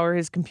power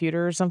his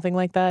computer or something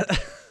like that?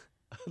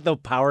 The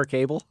power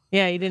cable?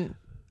 Yeah, you didn't.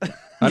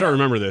 I don't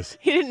remember this.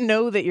 He didn't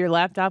know that your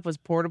laptop was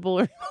portable.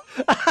 Or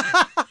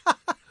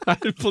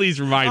Please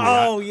remind me.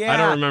 Oh, yeah. I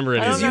don't remember it.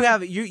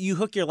 Because you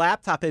hook your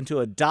laptop into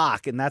a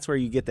dock, and that's where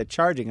you get the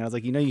charging. And I was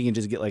like, you can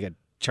just get a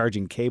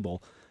charging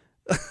cable.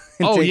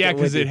 Oh, yeah,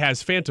 because it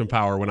has phantom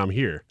power when I'm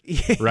here,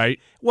 right?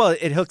 Well,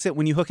 it hooks it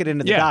when you hook it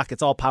into the dock.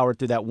 It's all powered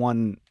through that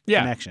one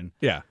connection.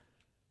 Yeah.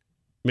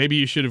 Maybe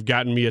you should have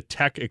gotten me a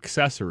tech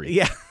accessory.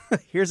 Yeah.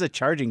 Here's a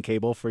charging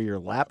cable for your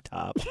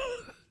laptop.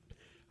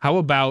 How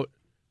about,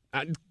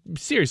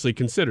 seriously,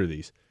 consider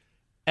these.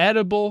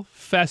 Edible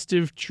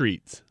festive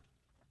treats.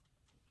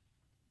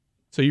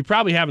 So you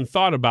probably haven't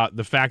thought about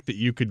the fact that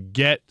you could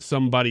get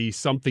somebody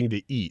something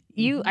to eat.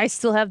 I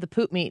still have the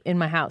poop meat in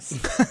my house.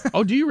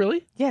 Oh, do you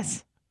really?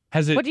 Yes.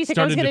 Has it What do you think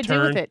I was going to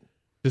do with it?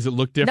 Does it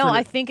look different? No,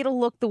 I think it'll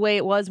look the way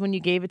it was when you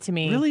gave it to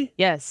me. Really?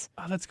 Yes.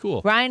 Oh, that's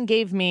cool. Ryan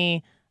gave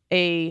me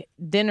a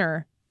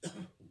dinner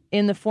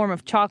in the form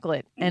of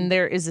chocolate, and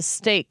there is a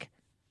steak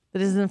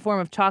that is in the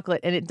form of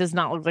chocolate, and it does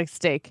not look like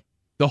steak.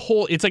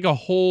 It's like a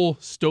whole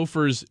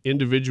Stouffer's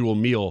individual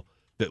meal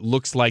that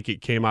looks like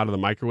it came out of the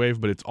microwave,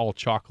 but it's all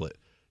chocolate.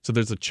 So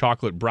there's a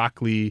chocolate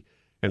broccoli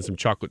and some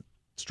chocolate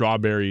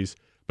strawberries,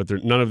 but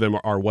none of them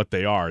are what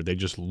they are. They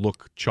just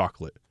look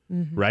chocolate,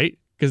 right?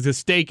 Because the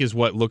steak is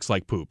what looks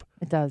like poop.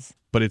 It does.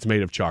 But it's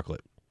made of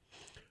chocolate.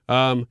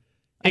 I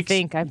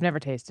think I've never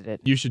tasted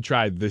it. You should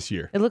try it this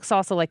year. It looks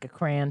also like a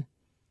crayon.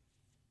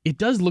 It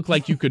does look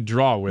like you could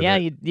draw with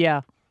it.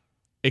 Yeah.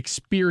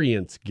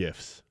 Experience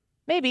gifts.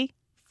 Maybe.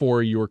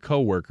 For your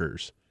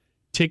coworkers.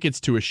 Tickets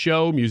to a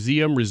show,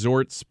 museum,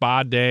 resort,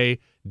 spa day,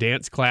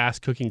 dance class,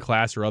 cooking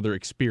class, or other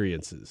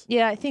experiences.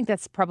 Yeah, I think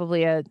that's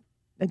probably a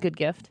good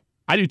gift.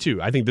 I do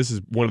too. I think this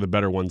is one of the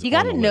better ones. You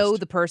got to know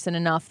the person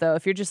enough, though.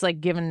 If you're just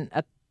giving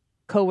a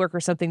coworker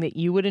something that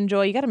you would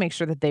enjoy, you got to make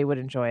sure that they would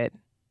enjoy it.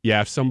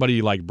 Yeah, if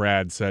somebody like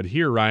Brad said,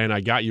 "Here, Ryan,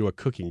 I got you a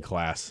cooking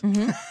class."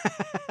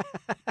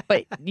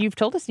 But you've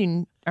told us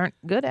you aren't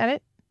good at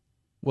it.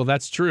 Well,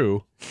 that's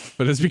true,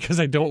 but it's because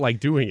I don't like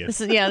doing it.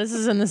 This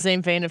is in the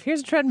same vein of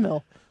here's a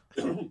treadmill.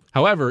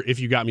 However, if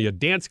you got me a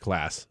dance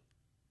class,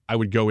 I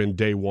would go in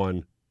day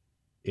one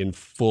in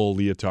full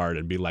leotard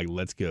and be like,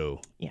 let's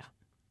go. Yeah.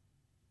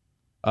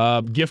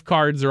 Gift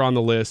cards are on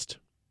the list.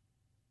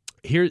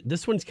 Here,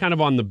 this one's kind of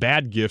on the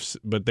bad gifts,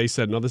 but they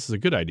said, no, this is a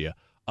good idea.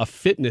 A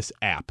fitness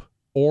app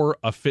or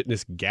a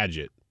fitness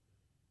gadget.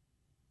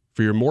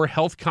 For your more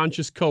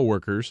health-conscious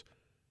coworkers,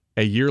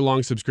 a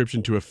year-long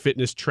subscription to a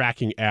fitness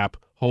tracking app,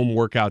 home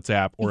workouts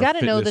app, or a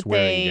fitness know that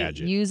wearing they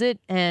gadget. Use it,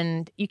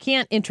 and you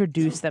can't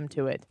introduce them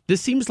to it.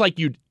 This seems like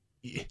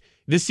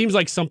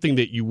something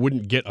that you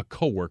wouldn't get a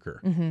coworker.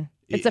 Mm-hmm.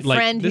 It's a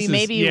friend who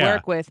maybe you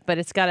work with, but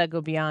it's got to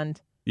go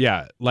beyond.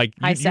 Yeah, like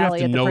you have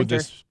to know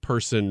this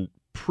person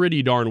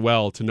pretty darn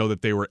well to know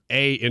that they were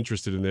A,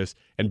 interested in this,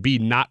 and B,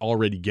 not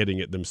already getting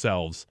it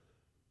themselves.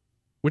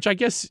 Which I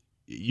guess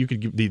you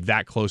could be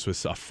that close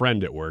with a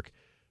friend at work.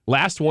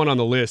 Last one on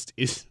the list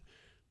is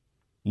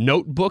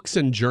notebooks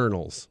and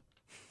journals.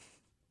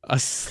 A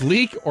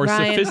sleek or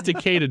Ryan.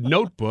 sophisticated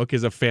notebook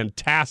is a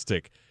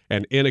fantastic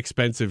and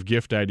inexpensive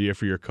gift idea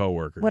for your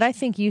coworkers. What I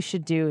think you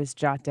should do is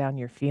jot down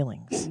your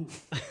feelings.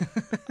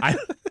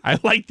 I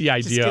like the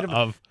idea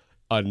of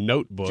a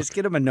notebook. Just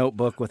get him a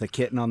notebook with a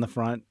kitten on the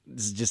front.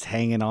 It's just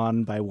hanging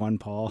on by one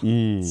paw.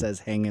 It says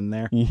hang in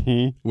there.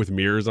 With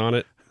mirrors on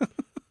it.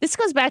 This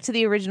goes back to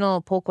the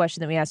original poll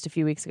question that we asked a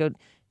few weeks ago.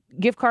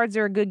 Gift cards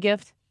are a good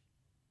gift,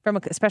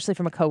 especially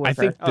from a coworker. I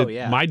think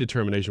that my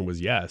determination was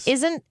yes.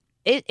 Isn't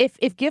it,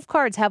 if gift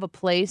cards have a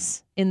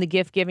place in the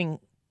gift-giving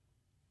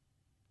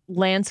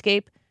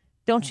landscape,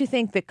 don't you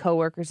think that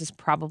coworkers is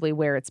probably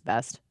where it's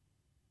best?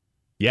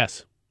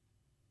 Yes.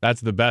 That's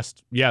the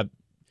best. Yeah.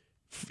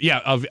 Yeah,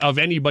 of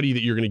anybody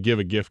that you're going to give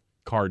a gift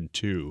card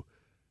to,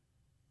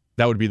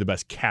 that would be the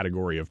best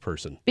category of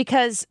person.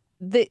 Because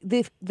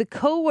the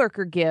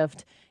coworker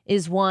gift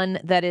is one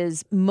that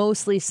is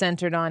mostly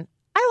centered on,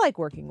 I like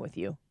working with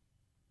you.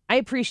 I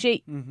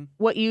appreciate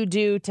what you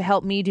do to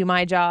help me do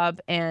my job,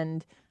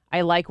 and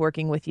I like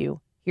working with you.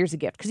 Here's a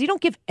gift. Because you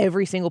don't give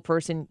every single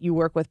person you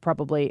work with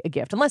probably a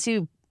gift, unless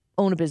you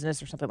own a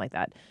business or something like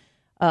that.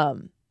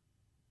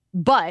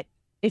 But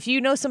if you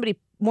know somebody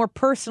more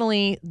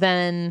personally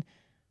than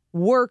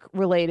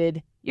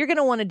work-related, you're going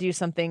to want to do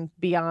something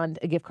beyond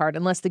a gift card,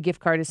 unless the gift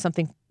card is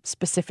something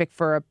specific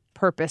for a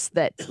purpose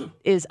that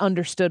is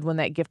understood when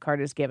that gift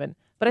card is given.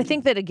 But I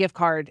think that a gift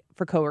card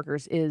for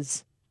coworkers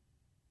is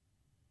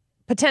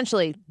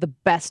potentially the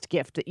best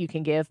gift that you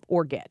can give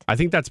or get. I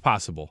think that's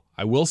possible.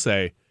 I will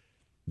say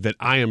that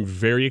I am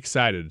very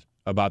excited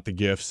about the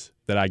gifts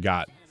that I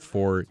got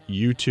for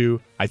you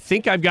two. I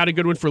think I've got a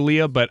good one for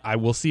Leah, but I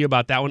will see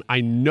about that one. I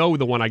know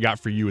the one I got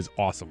for you is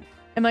awesome.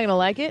 Am I going to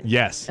like it?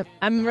 Yes.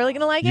 I'm really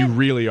going to like it? You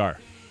really are.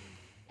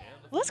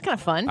 Well, that's kind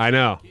of fun. I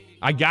know.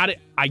 I got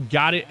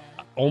it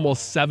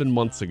almost 7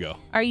 months ago.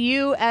 Are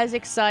you as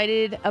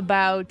excited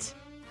about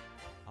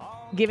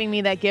giving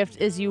me that gift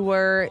as you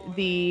were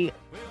the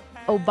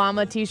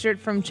Obama t-shirt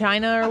from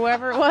China or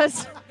wherever it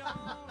was?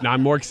 Now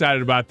I'm more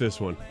excited about this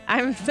one.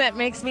 That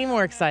makes me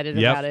more excited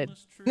about it.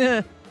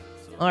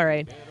 All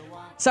right.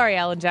 Sorry,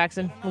 Alan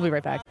Jackson. We'll be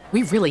right back.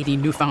 We really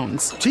need new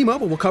phones.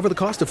 T-Mobile will cover the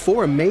cost of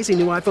 4 amazing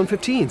new iPhone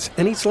 15s,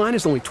 and each line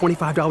is only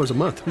 $25 a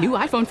month. New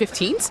iPhone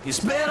 15s? It's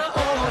better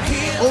over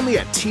here. Only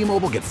at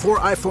T-Mobile, get 4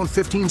 iPhone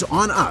 15s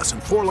on us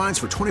and 4 lines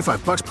for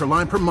 $25 per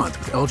line per month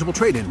with eligible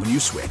trade-in when you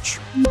switch.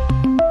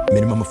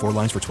 Minimum of 4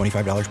 lines for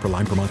 $25 per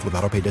line per month with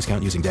autopay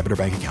discount using debit or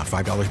bank account.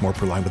 $5 more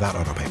per line without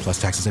autopay, plus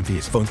taxes and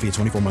fees. Phone fee at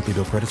 24 monthly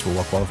bill credits for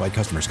well-qualified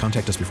customers.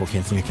 Contact us before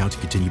canceling account to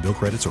continue bill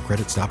credits or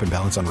credit stop and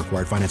balance on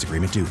required finance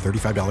agreement due.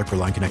 $35 per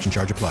line connection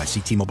charge applies. See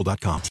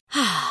T-Mobile.com.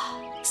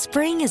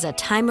 Spring is a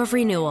time of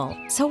renewal,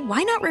 so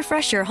why not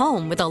refresh your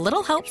home with a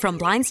little help from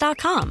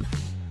Blinds.com?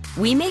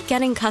 We make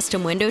getting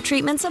custom window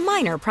treatments a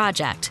minor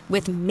project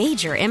with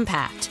major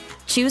impact.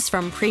 Choose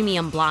from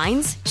premium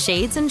blinds,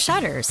 shades, and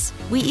shutters.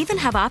 We even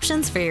have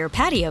options for your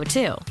patio,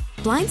 too.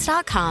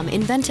 Blinds.com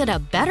invented a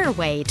better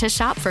way to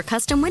shop for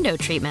custom window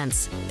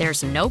treatments.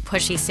 There's no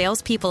pushy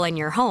salespeople in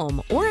your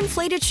home or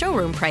inflated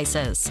showroom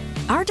prices.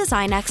 Our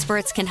design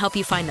experts can help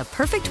you find the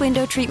perfect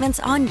window treatments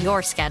on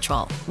your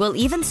schedule. We'll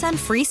even send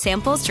free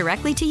samples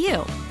directly to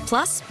you.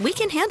 Plus, we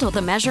can handle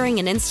the measuring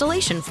and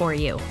installation for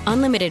you.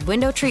 Unlimited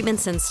window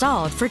treatments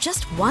installed for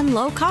just one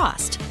low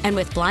cost. And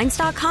with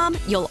Blinds.com,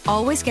 you'll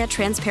always get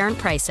transparent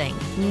pricing.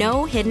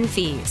 No hidden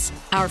fees.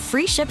 Our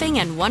free shipping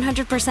and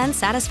 100%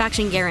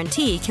 satisfaction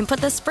guarantee can put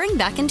the spring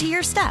back into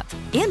your step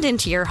and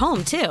into your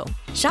home, too.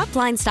 Shop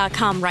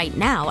Blinds.com right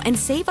now and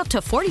save up to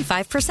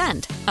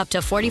 45%. Up to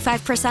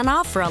 45%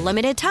 off for a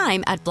limited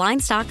time at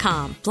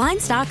Blinds.com.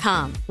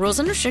 Blinds.com. Rules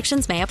and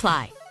restrictions may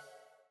apply.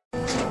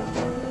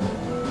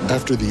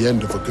 After the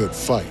end of a good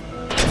fight,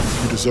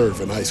 you deserve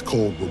an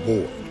ice-cold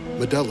reward.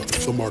 Modelo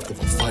is the mark of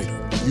a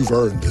fighter. You've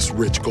earned this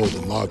rich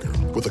golden lager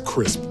with a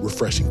crisp,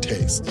 refreshing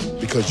taste.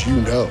 Because you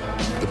know,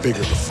 the bigger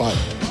the fight,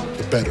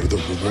 the better the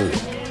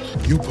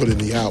reward. You put in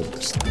the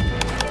hours,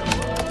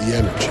 the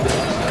energy,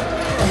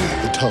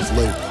 the tough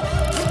labor.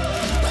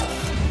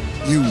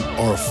 You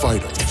are a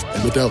fighter,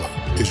 and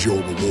Modelo is your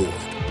reward.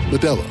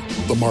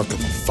 Modelo, the mark of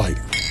a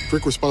fighter.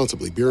 Drink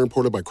responsibly. Beer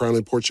imported by Crown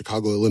Imports,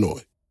 Chicago,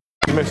 Illinois.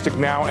 Optimistic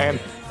now and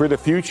for the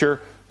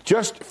future,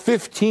 just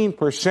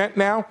 15%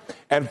 now.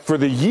 And for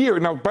the year,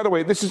 now, by the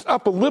way, this is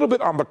up a little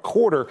bit on the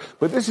quarter,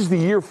 but this is the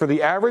year for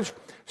the average.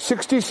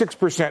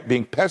 66%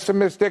 being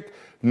pessimistic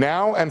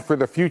now and for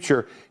the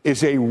future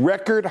is a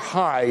record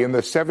high in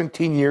the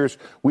 17 years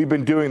we've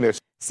been doing this.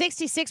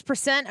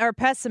 66% are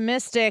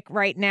pessimistic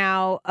right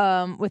now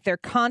with their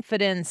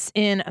confidence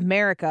in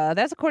America.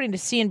 That's according to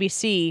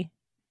CNBC,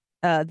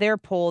 their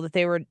poll that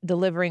they were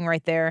delivering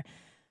right there.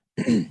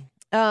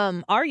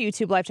 Our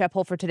YouTube live chat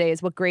poll for today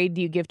is, what grade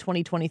do you give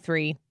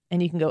 2023?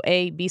 And you can go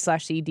A,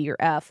 B/C, D, or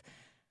F.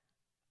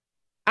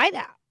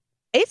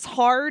 It's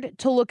hard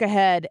to look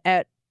ahead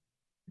at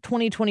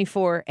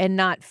 2024 and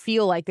not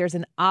feel like there's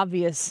an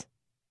obvious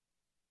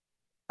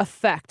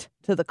effect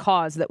to the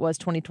cause that was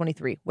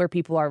 2023, where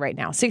people are right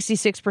now.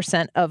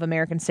 66% of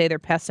Americans say they're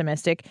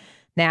pessimistic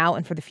now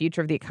and for the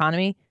future of the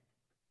economy.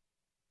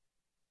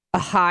 a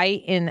high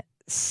in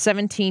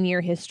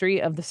 17-year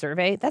history of the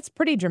survey. That's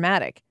pretty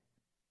dramatic.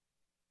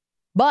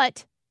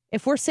 But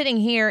if we're sitting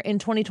here in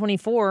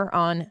 2024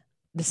 on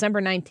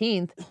December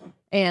 19th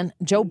and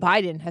Joe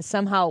Biden has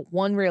somehow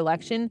won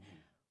re-election,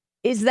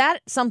 is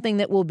that something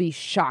that will be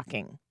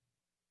shocking?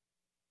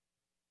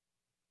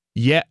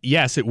 Yeah,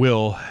 yes, it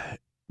will.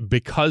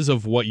 Because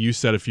of what you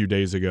said a few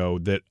days ago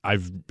that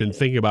I've been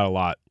thinking about a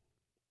lot.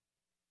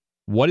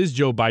 What is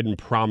Joe Biden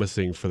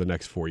promising for the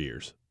next 4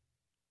 years?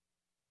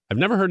 I've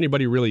never heard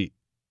anybody really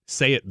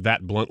say it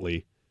that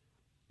bluntly.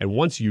 And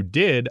once you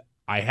did,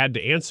 I had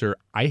to answer,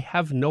 I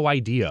have no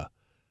idea.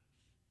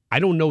 I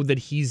don't know that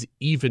he's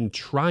even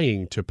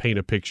trying to paint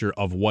a picture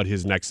of what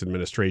his next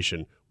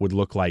administration would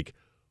look like,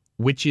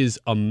 which is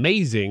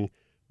amazing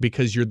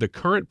because you're the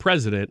current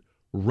president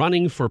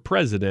running for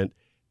president.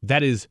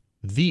 That is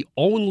the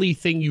only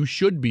thing you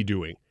should be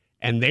doing,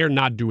 and they're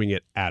not doing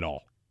it at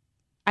all.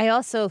 I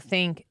also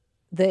think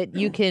that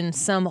you can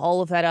sum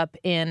all of that up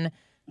in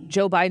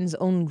Joe Biden's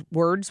own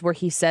words, where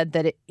he said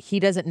that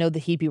he doesn't know that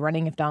he'd be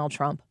running if Donald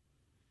Trump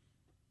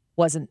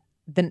wasn't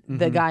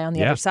the guy on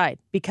the other side.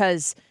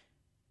 Because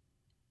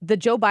the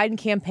Joe Biden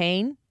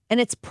campaign, and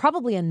it's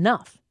probably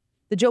enough,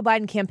 the Joe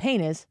Biden campaign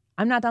is,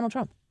 I'm not Donald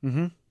Trump.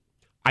 Mm-hmm.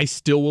 I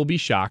still will be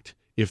shocked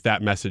if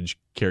that message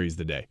carries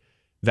the day.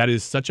 That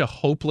is such a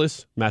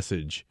hopeless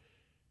message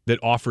that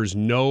offers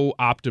no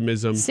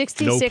optimism,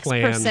 66%, no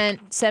plan.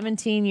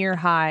 17-year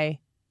high,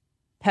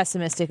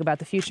 pessimistic about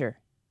the future.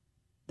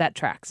 That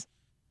tracks.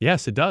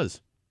 Yes, it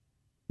does.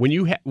 When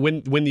you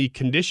when the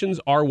conditions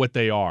are what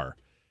they are,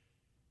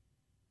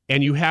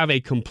 and you have a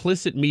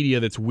complicit media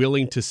that's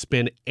willing to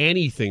spin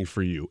anything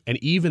for you,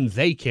 and even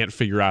they can't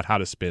figure out how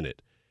to spin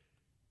it,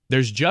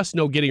 there's just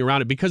no getting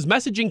around it, because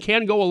messaging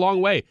can go a long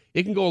way.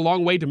 It can go a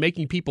long way to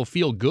making people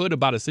feel good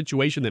about a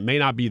situation that may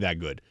not be that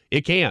good.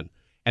 It can.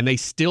 And they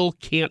still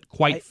can't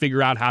quite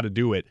figure out how to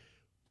do it.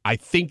 I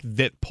think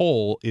that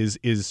poll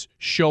is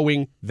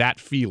showing that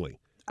feeling.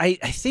 I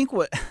think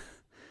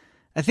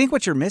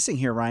what you're missing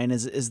here, Ryan,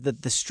 is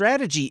that the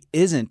strategy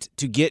isn't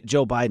to get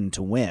Joe Biden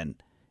to win.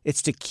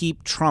 It's to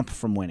keep Trump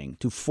from winning,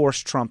 to force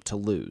Trump to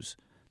lose.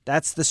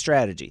 That's the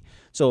strategy.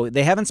 So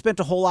they haven't spent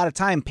a whole lot of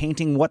time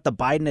painting what the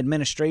Biden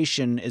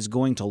administration is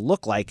going to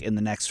look like in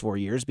the next 4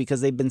 years,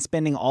 because they've been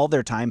spending all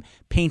their time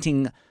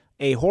painting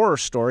a horror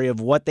story of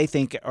what they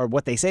think or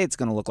what they say it's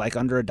going to look like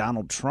under a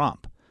Donald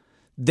Trump.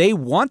 They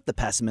want the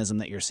pessimism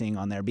that you're seeing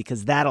on there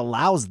because that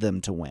allows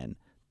them to win.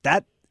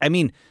 That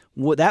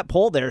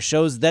poll there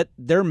shows that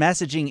their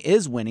messaging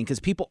is winning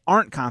because people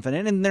aren't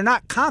confident, and they're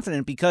not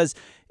confident because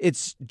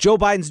it's Joe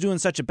Biden's doing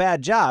such a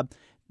bad job.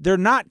 They're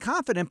not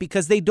confident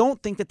because they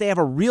don't think that they have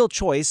a real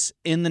choice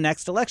in the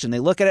next election. They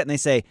look at it and they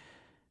say,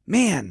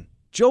 man,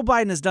 Joe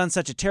Biden has done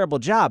such a terrible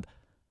job,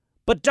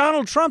 but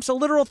Donald Trump's a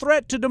literal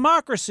threat to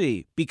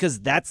democracy, because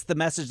that's the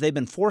message they've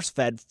been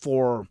force-fed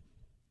for,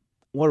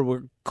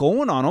 we're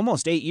going on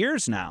almost 8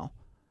 years now.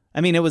 I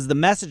mean, it was the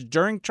message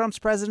during Trump's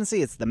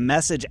presidency. It's the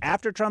message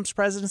after Trump's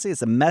presidency. It's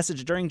the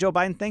message during Joe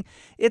Biden thing.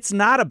 It's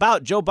not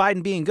about Joe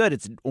Biden being good.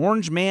 It's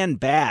orange man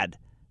bad.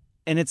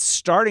 And it's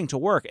starting to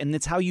work, and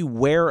it's how you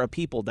wear a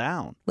people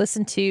down.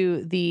 Listen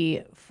to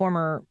the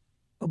former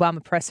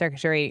Obama press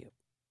secretary,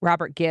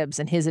 Robert Gibbs,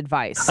 and his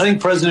advice. I think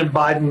President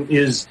Biden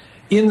is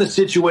in the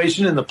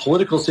situation, in the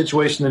political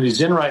situation that he's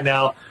in right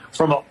now,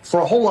 for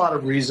a whole lot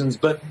of reasons,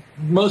 but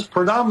most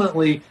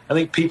predominantly, I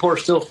think people are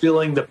still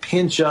feeling the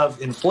pinch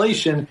of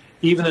inflation,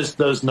 even as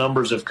those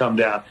numbers have come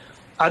down.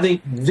 I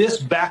think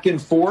this back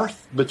and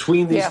forth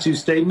between these two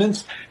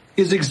statements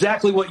is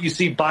exactly what you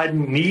see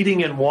Biden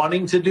needing and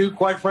wanting to do,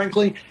 quite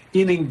frankly,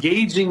 in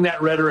engaging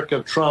that rhetoric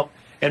of Trump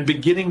and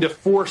beginning to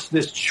force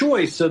this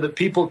choice so that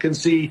people can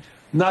see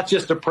not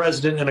just a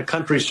president in a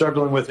country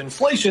struggling with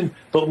inflation,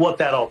 but what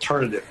that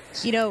alternative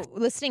is. You know,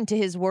 listening to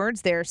his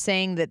words there,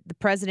 saying that the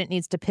president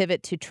needs to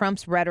pivot to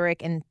Trump's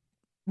rhetoric and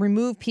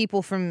remove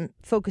people from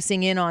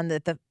focusing in on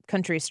that the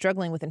country is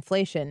struggling with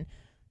inflation,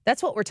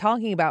 that's what we're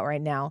talking about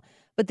right now.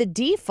 But the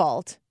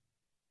default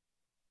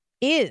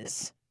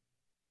is,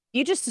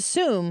 you just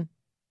assume,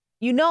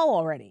 you know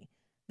already,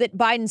 that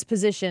Biden's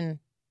position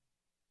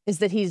is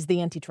that he's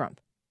the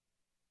anti-Trump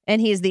and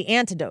he is the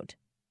antidote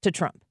to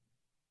Trump.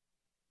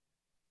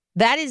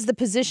 That is the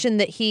position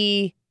that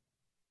he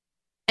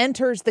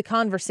enters the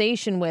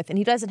conversation with, and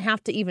he doesn't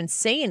have to even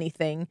say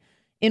anything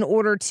in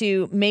order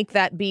to make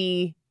that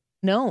be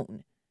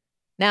known.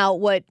 Now,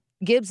 what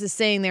Gibbs is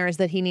saying there is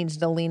that he needs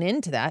to lean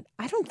into that.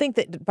 I don't think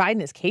that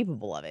Biden is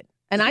capable of it.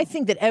 And I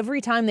think that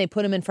every time they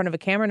put him in front of a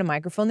camera and a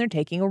microphone, they're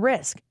taking a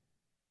risk.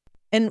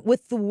 And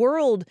with the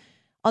world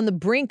on the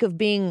brink of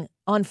being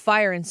on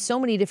fire in so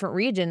many different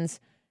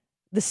regions,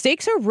 the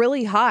stakes are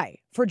really high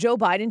for Joe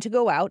Biden to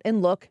go out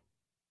and look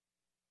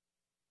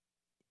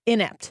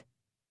inept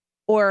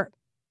or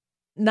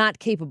not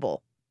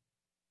capable.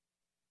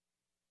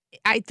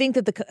 I think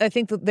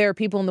that there are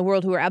people in the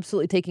world who are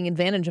absolutely taking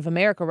advantage of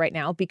America right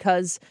now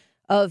because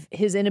of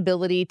his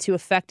inability to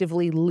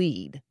effectively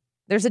lead.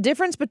 There's a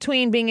difference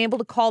between being able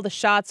to call the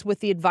shots with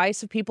the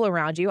advice of people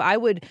around you. I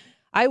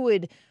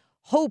would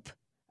hope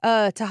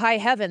to high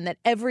heaven that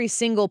every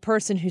single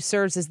person who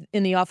serves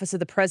in the office of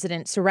the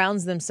president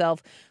surrounds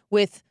themselves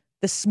with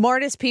the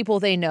smartest people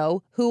they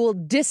know who will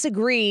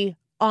disagree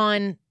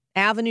on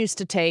avenues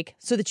to take,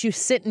 so that you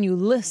sit and you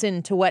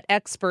listen to what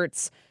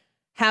experts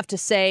have to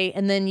say,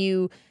 and then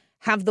you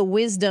have the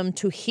wisdom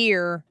to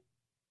hear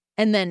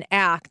and then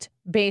act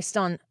based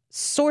on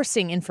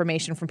sourcing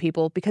information from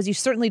people, because you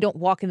certainly don't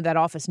walk into that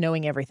office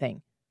knowing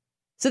everything.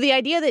 So the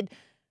idea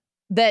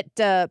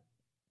that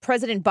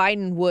President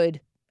Biden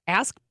would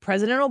ask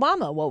President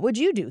Obama, what would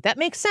you do? That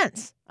makes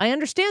sense. I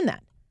understand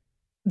that.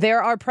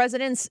 There are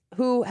presidents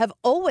who have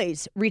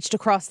always reached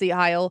across the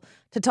aisle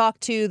to talk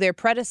to their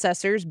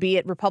predecessors, be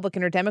it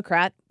Republican or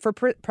Democrat, for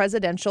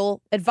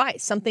presidential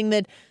advice, something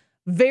that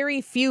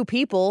very few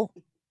people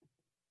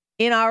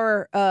in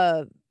our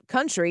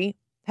country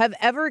have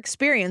ever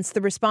experienced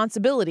the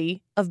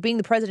responsibility of being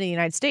the president of the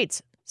United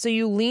States. So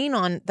you lean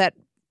on that,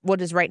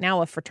 what is right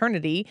now a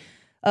fraternity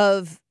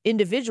of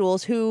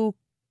individuals who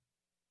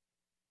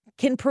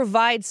can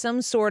provide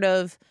some sort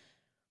of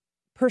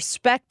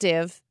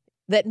perspective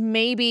that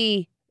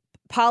maybe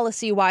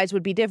policy-wise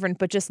would be different,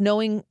 but just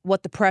knowing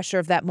what the pressure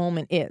of that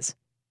moment is.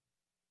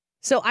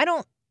 So I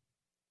don't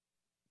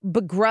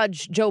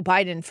begrudge Joe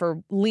Biden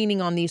for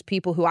leaning on these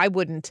people who I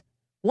wouldn't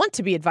want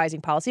to be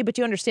advising policy, but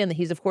you understand that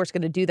he's, of course,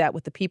 going to do that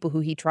with the people who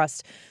he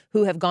trusts,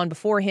 who have gone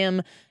before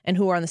him and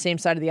who are on the same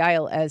side of the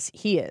aisle as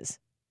he is.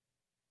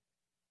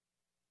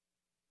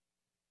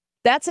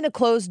 That's in a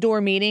closed-door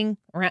meeting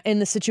in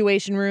the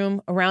Situation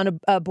Room,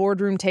 around a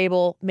boardroom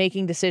table,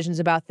 making decisions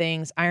about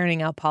things,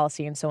 ironing out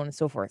policy, and so on and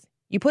so forth.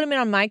 You put him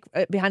in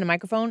behind a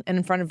microphone and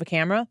in front of a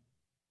camera,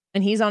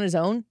 and he's on his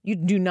own, you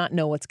do not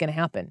know what's going to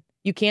happen.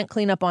 You can't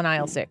clean up on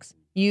aisle 6.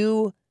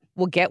 You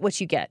will get what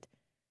you get.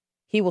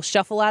 He will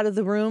shuffle out of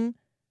the room,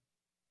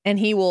 and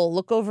he will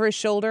look over his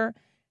shoulder,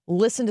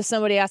 listen to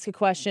somebody ask a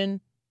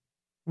question,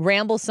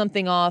 ramble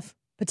something off,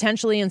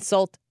 potentially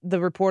insult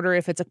the reporter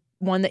if it's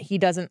one that he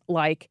doesn't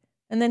like,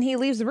 and then he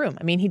leaves the room.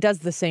 I mean, he does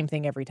the same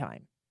thing every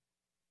time.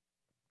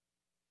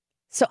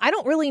 So I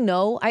don't really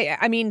know.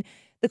 I mean,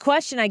 the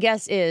question, I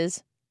guess,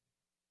 is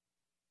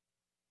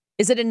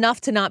it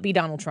enough to not be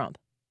Donald Trump?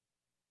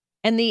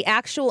 And the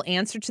actual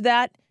answer to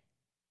that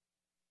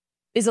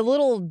is a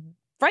little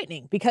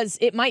frightening, because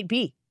it might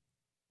be.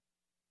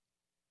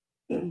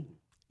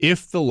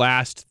 If the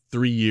last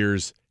 3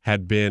 years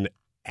had been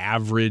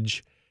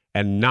average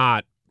and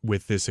not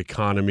with this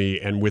economy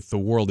and with the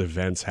world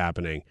events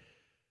happening,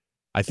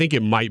 I think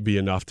it might be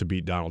enough to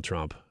beat Donald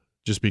Trump,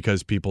 just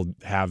because people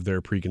have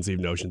their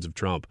preconceived notions of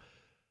Trump.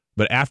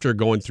 But after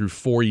going through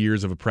 4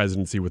 years of a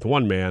presidency with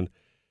one man,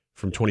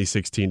 from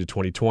 2016 to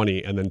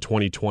 2020, and then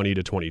 2020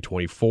 to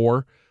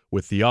 2024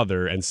 with the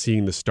other, and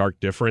seeing the stark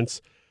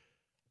difference,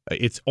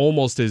 it's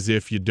almost as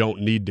if you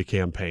don't need to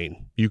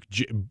campaign. You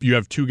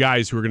have two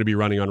guys who are going to be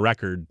running on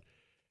record,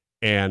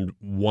 and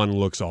one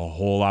looks a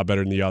whole lot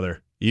better than the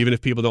other. Even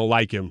if people don't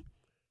like him,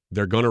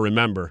 they're going to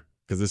remember,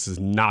 because this is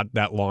not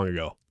that long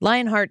ago.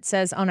 Lionheart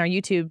says on our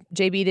YouTube,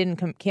 JB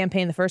didn't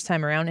campaign the first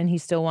time around, and he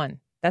still won.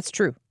 That's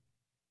true.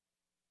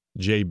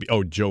 Joe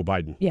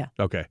Biden. Yeah.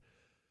 Okay.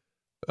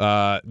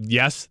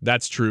 Yes,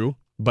 that's true.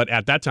 But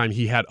at that time,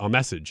 he had a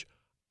message.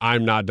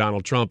 I'm not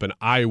Donald Trump, and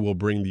I will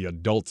bring the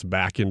adults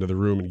back into the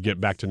room and get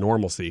back to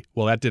normalcy.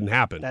 Well, that didn't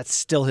happen. That's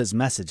still his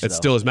message, It's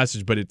still his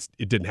message, but it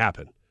didn't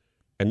happen.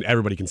 And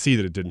everybody can see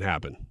that it didn't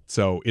happen.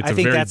 So it's a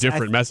very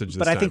different message this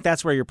time. But I think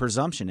that's where your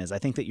presumption is. I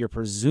think that you're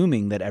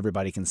presuming that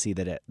everybody can see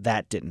that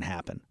that didn't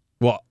happen.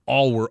 Well,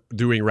 all we're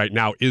doing right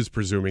now is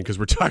presuming, because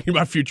we're talking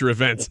about future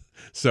events.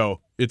 So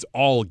it's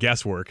all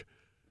guesswork.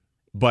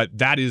 But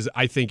that is,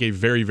 I think, a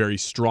very, very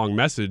strong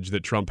message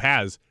that Trump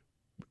has,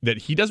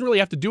 that he doesn't really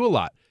have to do a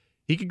lot.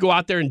 He could go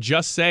out there and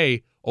just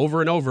say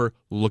over and over,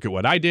 look at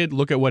what I did,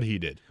 look at what he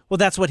did. Well,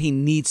 that's what he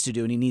needs to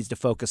do, and he needs to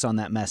focus on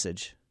that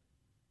message.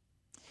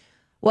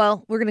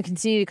 Well, we're going to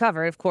continue to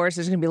cover it, of course.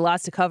 There's going to be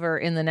lots to cover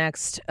in the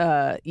next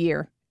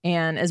year.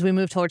 And as we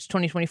move towards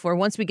 2024,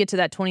 once we get to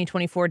that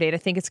 2024 date, I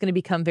think it's going to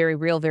become very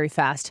real, very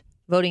fast.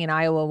 Voting in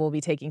Iowa will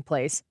be taking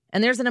place.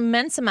 And there's an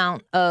immense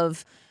amount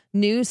of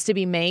news to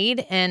be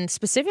made, and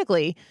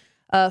specifically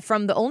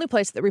from the only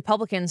place that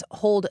Republicans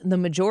hold the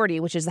majority,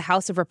 which is the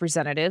House of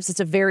Representatives. It's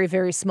a very,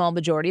 very small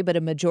majority, but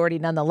a majority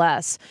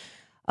nonetheless.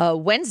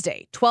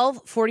 Wednesday,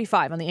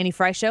 12:45 on the Annie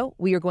Frey Show,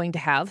 we are going to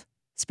have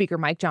Speaker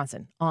Mike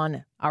Johnson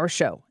on our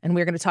show, and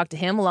we're going to talk to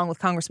him along with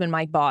Congressman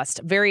Mike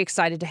Bost. Very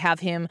excited to have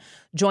him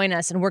join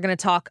us, and we're going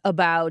to talk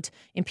about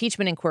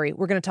impeachment inquiry.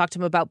 We're going to talk to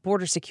him about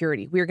border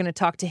security. We're going to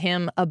talk to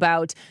him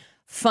about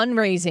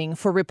fundraising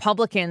for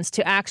Republicans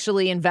to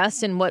actually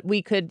invest in what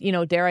we could,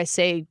 dare I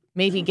say,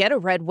 maybe get a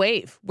red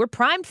wave. We're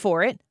primed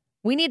for it.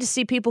 We need to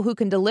see people who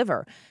can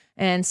deliver.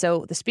 And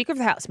so the Speaker of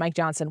the House, Mike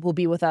Johnson, will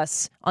be with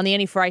us on the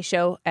Annie Frey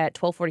Show at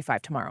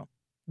 12:45 tomorrow.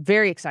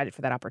 Very excited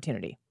for that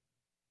opportunity.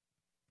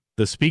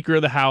 The Speaker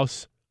of the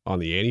House on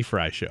the Annie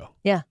Frey Show.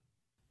 Yeah.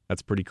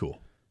 That's pretty cool.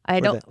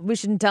 We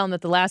shouldn't tell him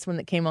that the last one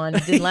that came on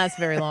didn't last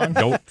very long.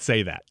 Don't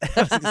say that.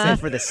 I was going to say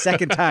for the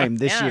second time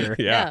this year.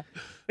 Yeah.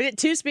 We did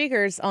 2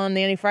 speakers on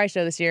the Annie Frey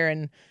Show this year,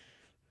 and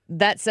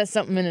that says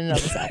something in another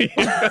side.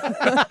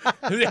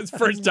 It's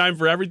first time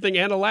for everything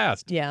and a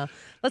last. Yeah.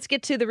 Let's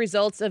get to the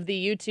results of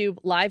the YouTube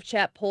live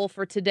chat poll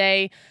for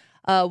today.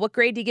 What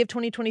grade do you give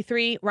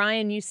 2023?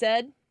 Ryan, you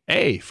said?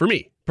 A for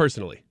me,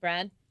 personally.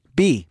 Brad?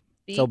 B.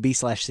 So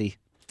B/C.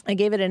 I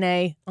gave it an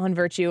A on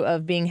virtue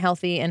of being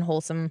healthy and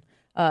wholesome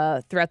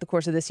throughout the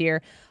course of this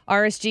year.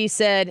 RSG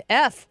said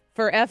F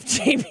for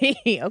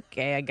FJB.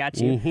 Okay, I got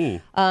you.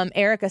 Mm-hmm.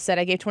 Erica said,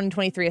 I gave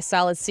 2023 a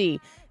solid C.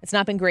 It's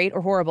not been great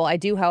or horrible. I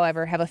do,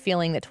 however, have a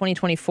feeling that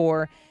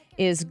 2024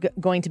 is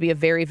going to be a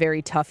very,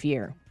 very tough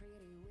year.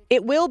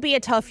 It will be a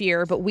tough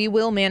year, but we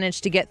will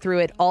manage to get through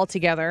it all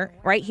together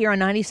right here on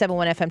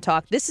 97.1 FM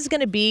Talk. This is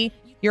going to be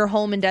your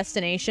home and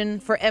destination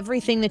for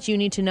everything that you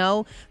need to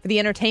know, for the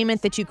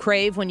entertainment that you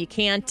crave when you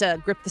can't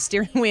grip the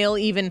steering wheel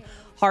even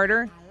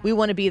harder. We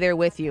want to be there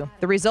with you.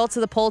 The results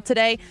of the poll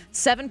today,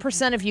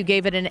 7% of you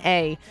gave it an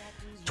A,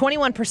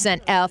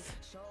 21% F,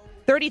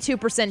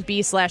 32%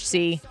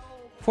 B/C,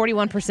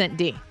 41%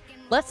 D.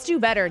 Let's do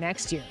better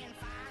next year.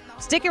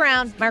 Stick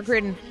around. Mark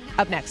Reardon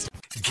up next.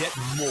 Get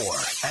more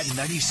at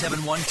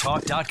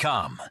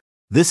 971talk.com.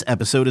 This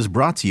episode is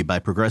brought to you by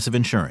Progressive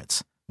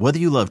Insurance. Whether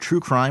you love true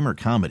crime or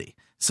comedy,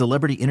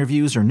 celebrity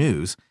interviews or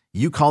news,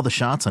 you call the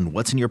shots on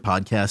what's in your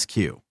podcast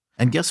queue.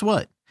 And guess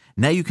what?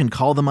 Now you can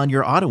call them on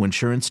your auto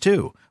insurance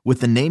too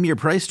with the Name Your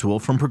Price tool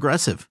from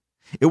Progressive.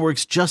 It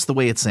works just the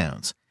way it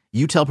sounds.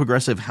 You tell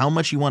Progressive how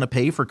much you want to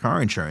pay for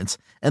car insurance,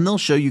 and they'll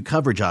show you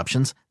coverage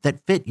options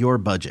that fit your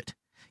budget.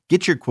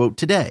 Get your quote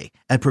today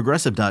at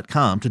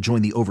Progressive.com to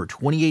join the over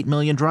 28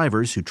 million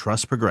drivers who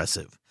trust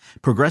Progressive.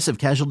 Progressive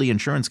Casualty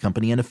Insurance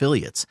Company and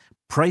Affiliates.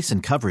 Price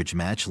and coverage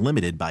match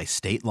limited by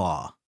state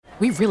law.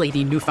 We really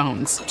need new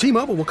phones.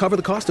 T-Mobile will cover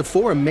the cost of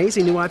 4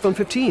 amazing new iPhone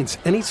 15s,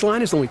 and each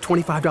line is only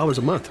 $25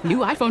 a month. New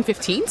iPhone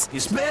 15s?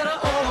 It's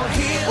better over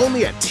here.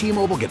 Only at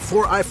T-Mobile, get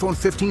 4 iPhone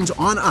 15s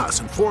on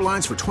us and 4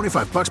 lines for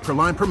 $25 per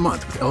line per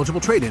month with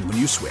eligible trade-in when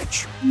you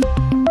switch.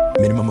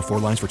 Minimum of 4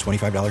 lines for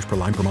 $25 per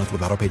line per month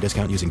with auto-pay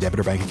discount using debit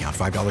or bank account.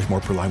 $5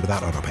 more per line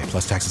without auto-pay,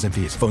 plus taxes and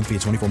fees. Phone fee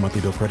at 24 monthly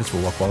bill credits for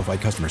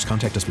well-qualified customers.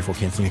 Contact us before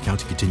canceling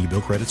account to continue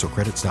bill credits or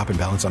credit stop and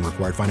balance on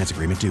required finance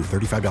agreement due.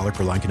 $35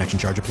 per line connection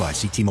charge applies.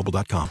 See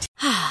T-Mobile.com.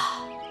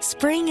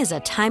 Spring is a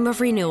time of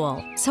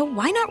renewal, so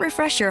why not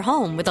refresh your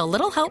home with a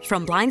little help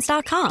from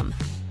Blinds.com?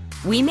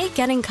 We make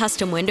getting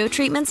custom window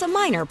treatments a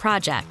minor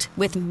project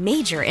with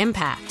major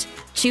impact.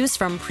 Choose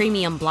from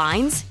premium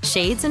blinds,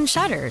 shades, and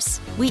shutters.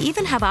 We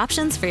even have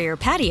options for your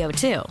patio,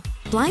 too.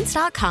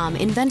 Blinds.com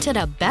invented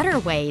a better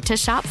way to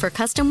shop for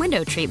custom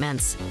window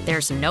treatments.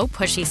 There's no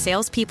pushy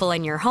salespeople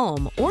in your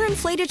home or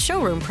inflated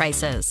showroom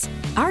prices.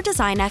 Our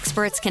design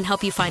experts can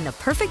help you find the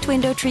perfect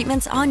window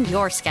treatments on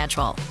your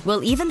schedule.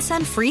 We'll even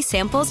send free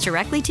samples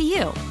directly to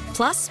you.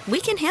 Plus, we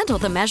can handle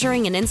the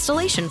measuring and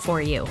installation for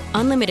you.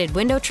 Unlimited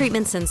window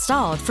treatments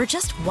installed for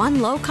just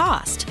one low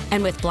cost.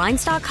 And with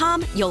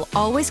Blinds.com, you'll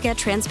always get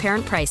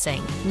transparent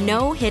pricing.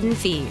 No hidden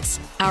fees.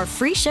 Our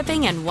free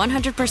shipping and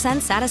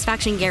 100%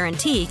 satisfaction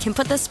guarantee can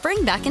put the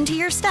spring back into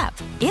your step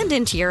and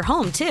into your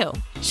home, too.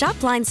 Shop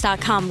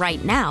Blinds.com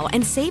right now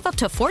and save up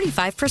to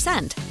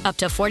 45%. Up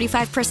to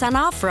 45%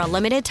 off for a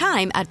limited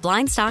time at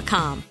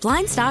Blinds.com.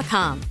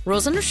 Blinds.com.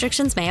 Rules and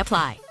restrictions may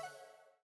apply.